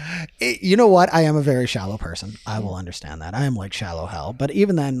 You know what? I am a very shallow person. I will understand that. I am like shallow hell. But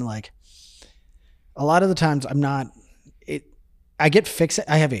even then, like a lot of the times, I'm not. I get fixated.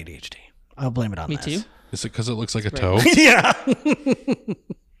 I have ADHD. I'll blame it on Me this. too. Is it because it looks like a toe? Yeah.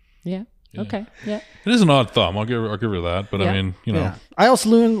 Yeah. Okay. Yeah. It is an odd thumb. I'll give her that. But Yeah. I mean, you know, Yeah. I also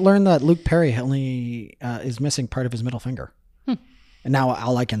learned that Luke Perry only is missing part of his middle finger, and now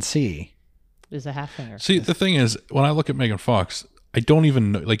all I can see. Is a half finger. see, the thing is, when I look at Megan Fox, I don't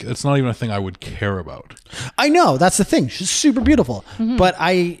even know, like, it's not even a thing I would care about. I know that's the thing. She's super beautiful, but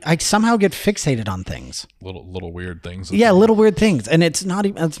I somehow get fixated on things. Little weird things. Yeah, little weird things, and it's not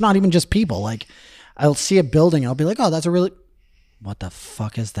even just people. Like, I'll see a building, I'll be like, oh, that's a really. What the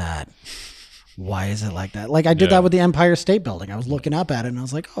fuck is that? Why is it like that? Like I did that with the Empire State Building. I was looking up at it and I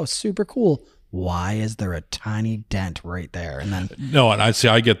was like, oh, super cool. Why is there a tiny dent right there? And then No, and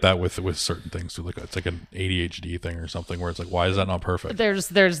I get that with certain things too. Like it's like an ADHD thing or something where it's like, why is that not perfect? There is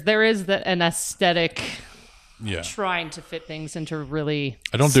an aesthetic Yeah, trying to fit things into really.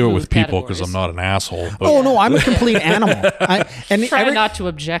 I don't do it with smooth people because categories. I'm not an asshole. But oh no, I'm a complete animal. Try not to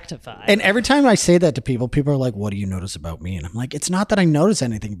objectify. And every time I say that to people, people are like, what do you notice about me? And I'm like, it's not that I notice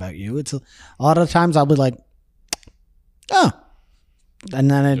anything about you. It's a lot of times I'll be like, oh.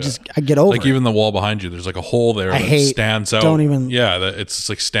 And then I get over like it. even the wall behind you, there's like a hole there that stands out. don't even- Yeah, that it's just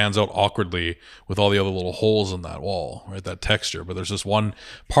like stands out awkwardly with all the other little holes in that wall, right? That texture. But there's this one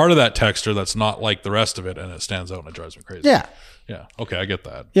part of that texture that's not like the rest of it, and it stands out and it drives me crazy. Yeah. Yeah. Okay, I get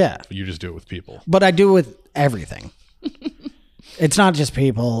that. Yeah. But you just do it with people. But I do it with everything. It's not just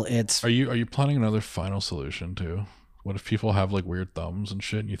people. It's Are you planning another final solution too? What if people have like weird thumbs and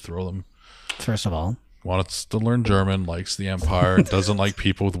shit and you throw them? first of all, Wants to learn German, likes the Empire, and doesn't like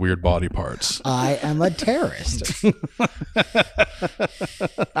people with weird body parts. I am a terrorist.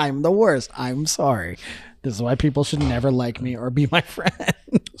 I'm the worst. I'm sorry. This is why people should never like me or be my friend.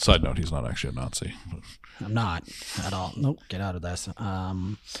 Side note, he's not actually a Nazi. I'm not at all. Nope. Get out of this. I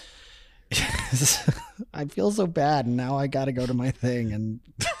feel so bad. And now I got to go to my thing. And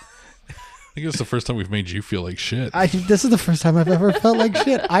I think it's the first time we've made you feel like shit. this is the first time I've ever felt like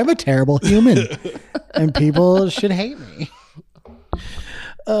shit. I'm a terrible human and people should hate me.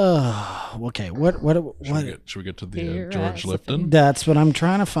 Okay. What? Should we get to the Here George as a Lipton? That's what I'm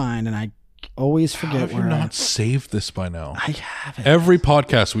trying to find. And I always How forget have you where not saved this by now? I have it. Every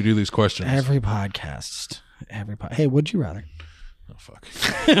podcast we do these questions. Every podcast. Hey, would you rather? Oh, fuck.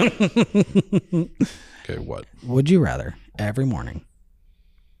 Okay, what? Would you rather every morning,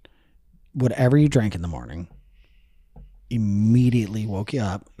 whatever you drank in the morning, immediately woke you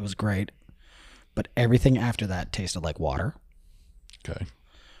up? It was great. But everything after that tasted like water. Okay.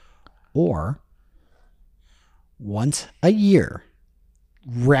 Or once a year,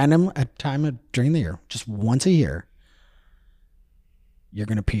 random at time of during the year, just once a year, you're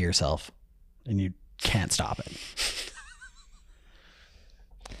going to pee yourself and you can't stop it.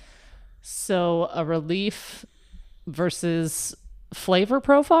 So a relief versus flavor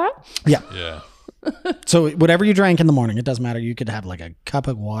profile? Yeah. Yeah. So whatever you drank in the morning, it doesn't matter. You could have like a cup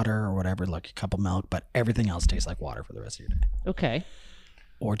of water or whatever, like a cup of milk, but everything else tastes like water for the rest of your day. Okay.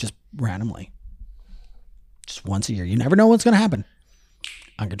 Or just randomly. Just once a year. You never know what's going to happen.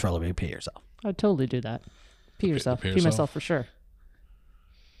 Uncontrollably pee yourself. I'd totally do that. Pee yourself. pee Pee yourself? myself for sure.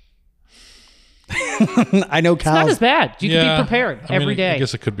 I know It's not Cal's. as bad. You can Yeah. be prepared I mean, every day. I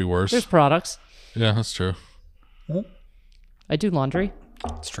guess it could be worse. There's products. Yeah, that's true. I do laundry.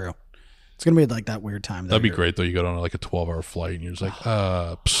 It's true. It's going to be like that weird time. That'd be great though. You go on like a 12-hour flight and you're just like,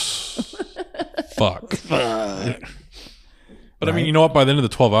 fuck. But I mean, you know what? By the end of the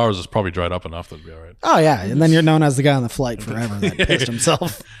 12 hours, it's probably dried up enough that'd be all right. Oh, yeah. And then you're known as the guy on the flight forever that pissed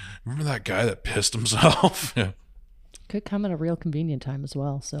himself. Remember that guy that pissed himself? Yeah, Could come at a real convenient time as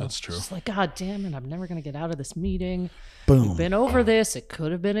well. So that's true. It's like, God damn it, I'm never going to get out of this meeting. Boom. Been over this. It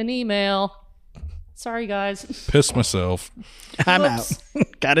could have been an email. Sorry, guys. Pissed myself. I'm out.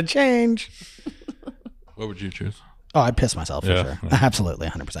 Gotta change. What would you choose? Oh, I'd piss myself for Yeah, sure. yeah. Absolutely,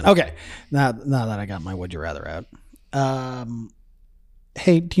 100%. Okay, now that I got my would you rather out.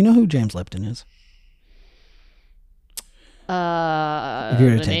 Hey, do you know who James Lipton is? If you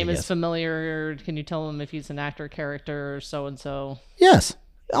were to The take a name is guess. familiar. Can you tell him if he's an actor, character, so and so? Yes.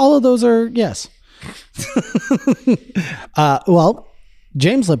 All of those are yes. Well,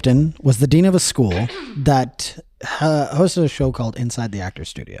 James Lipton was the dean of a school that hosted a show called Inside the Actors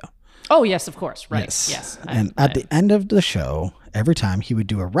Studio. Oh, yes, of course. Right. Yes. And at the end of the show, every time he would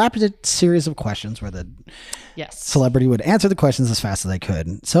do a rapid series of questions where the celebrity would answer the questions as fast as they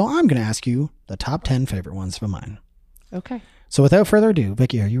could. So I'm going to ask you the top 10 favorite ones of mine. Okay. So without further ado,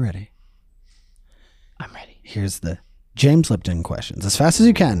 Vicki, are you ready? I'm ready. Here's the James Lipton questions. As fast as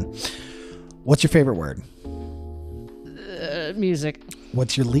you can. What's your favorite word? Music.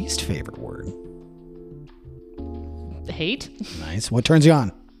 What's your least favorite word? Hate. Nice. What turns you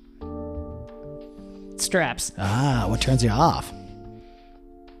on? Straps. What turns you off?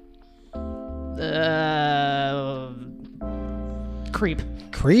 Creep.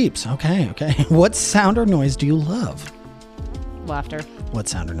 Creeps. Okay. What sound or noise do you love? Laughter. What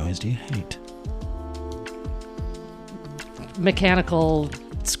sound or noise do you hate? Mechanical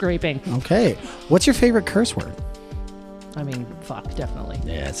scraping. Okay. What's your favorite curse word? I mean, fuck, definitely.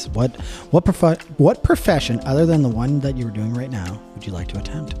 Yes. What profession other than the one that you're doing right now would you like to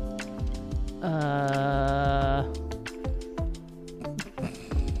attempt?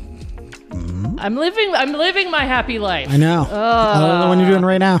 I'm living my happy life. I know. Other than the one you're doing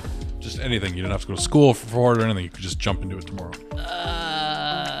right now. Just anything. You don't have to go to school for it or anything. You could just jump into it tomorrow.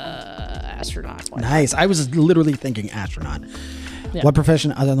 Astronaut. Nice. I was literally thinking astronaut. Yeah. What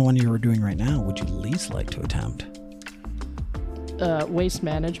profession other than the one you were doing right now would you least like to attempt? Waste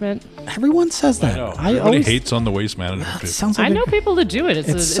management. Everyone says that. I know. I Everybody always hates on the waste management. It people. sounds like I know people that do it.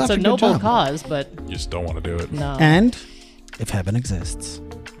 It's such a a good noble job. cause, but You just don't want to do it. no. And if heaven exists,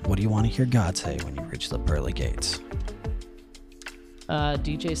 what do you want to hear God say when you reach the pearly gates?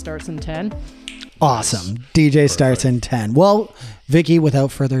 DJ starts in 10. Awesome. DJ starts in 10. Well, Vicki,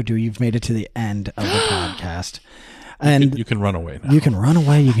 without further ado, you've made it to the end of the podcast. And You can run away now. you can run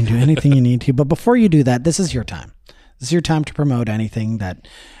away. You can do anything you need to. But before you do that, this is your time. This is your time to promote anything that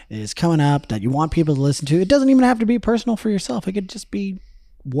is coming up that you want people to listen to. It doesn't even have to be personal for yourself. It could just be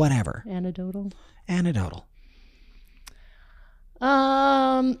whatever. Anecdotal.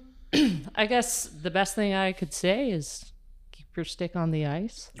 I guess the best thing I could say is keep your stick on the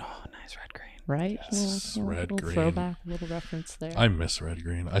ice. Oh, nice red green. Right? Yes, red, little green. throwback, little reference there. I miss Red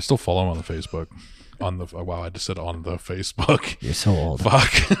Green. I still follow him on the Facebook. Wow, I just said on the Facebook. You're so old.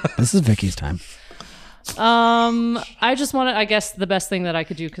 Fuck. This is Vicki's time. I just want to, I guess the best thing that I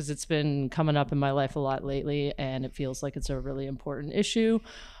could do, because it's been coming up in my life a lot lately and it feels like it's a really important issue.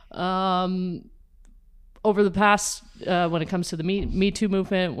 Over the past, when it comes to the Me Too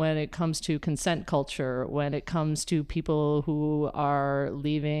movement, when it comes to consent culture, when it comes to people who are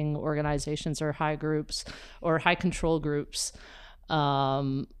leaving organizations or high groups or high control groups,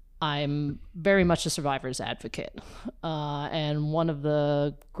 I'm very much a survivor's advocate. And one of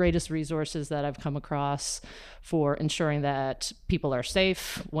the greatest resources that I've come across for ensuring that people are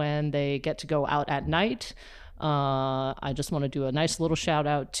safe when they get to go out at night, I just want to do a nice little shout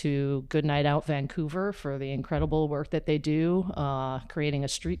out to Good Night Out Vancouver for the incredible work that they do, creating a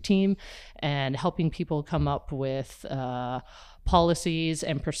street team and helping people come up with policies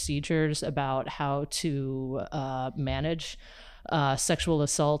and procedures about how to manage sexual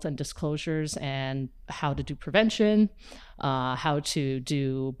assault and disclosures, and how to do prevention, how to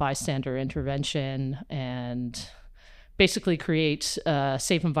do bystander intervention, and basically create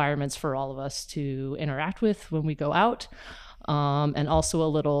safe environments for all of us to interact with when we go out. And also a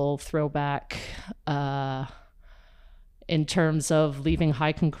little throwback in terms of leaving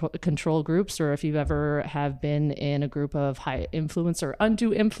high control groups, or if you ever have been in a group of high influence or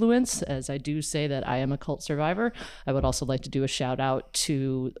undue influence, as I do say that I am a cult survivor, I would also like to do a shout out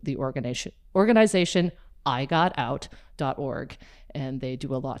to the organization IGotOut.org. And they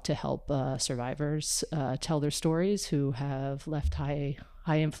do a lot to help survivors tell their stories who have left high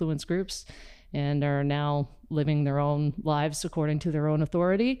influence groups and are now living their own lives according to their own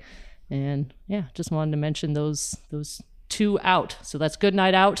authority. And yeah, just wanted to mention those two out. So that's Good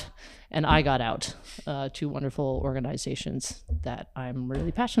Night Out and I Got Out, two wonderful organizations that I'm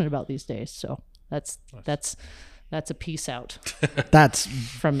really passionate about these days. So that's a peace out. That's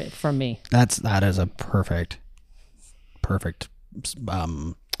from me. That is a perfect.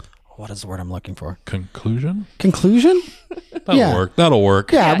 What is the word I'm looking for? Conclusion? Conclusion? That'll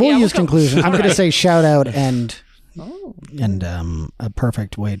work. Yeah, we'll use go. conclusion. I'm going to say shout out and a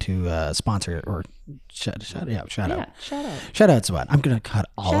perfect way to sponsor or shout out. Shout out. Shout out's what? I'm going to cut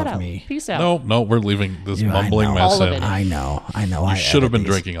all Shout of out. me. Peace out. No, we're leaving this Yeah, I mumbling know. mess All of in. it. I know. You should have been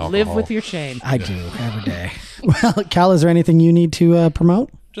edit these. drinking alcohol. Live with your shame. I do every day. Well, Cal, is there anything you need to promote?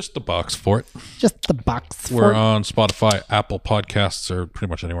 Just the box fort. Just the box. We're fort? on Spotify, Apple Podcasts, or pretty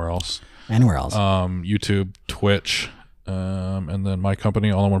much anywhere else. Anywhere else. YouTube, Twitch, And then my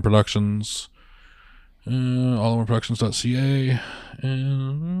company, All in One Productions, allinOneProductions.ca,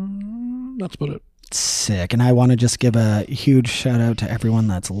 and that's about it. Sick. And I want to just give a huge shout out to everyone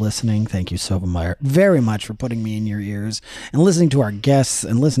that's listening. Thank you so very much for putting me in your ears and listening to our guests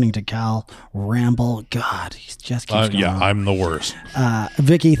and listening to Cal ramble. God, he just keeps going on. I'm the worst.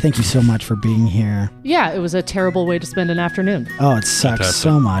 Vicki, thank you so much for being here. Yeah, it was a terrible way to spend an afternoon. Oh, it sucks Fantastic.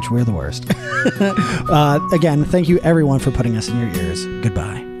 so much. We're the worst. Again, thank you everyone for putting us in your ears.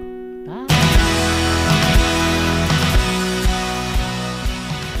 Goodbye.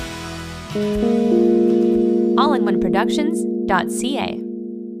 allinOneProductions.ca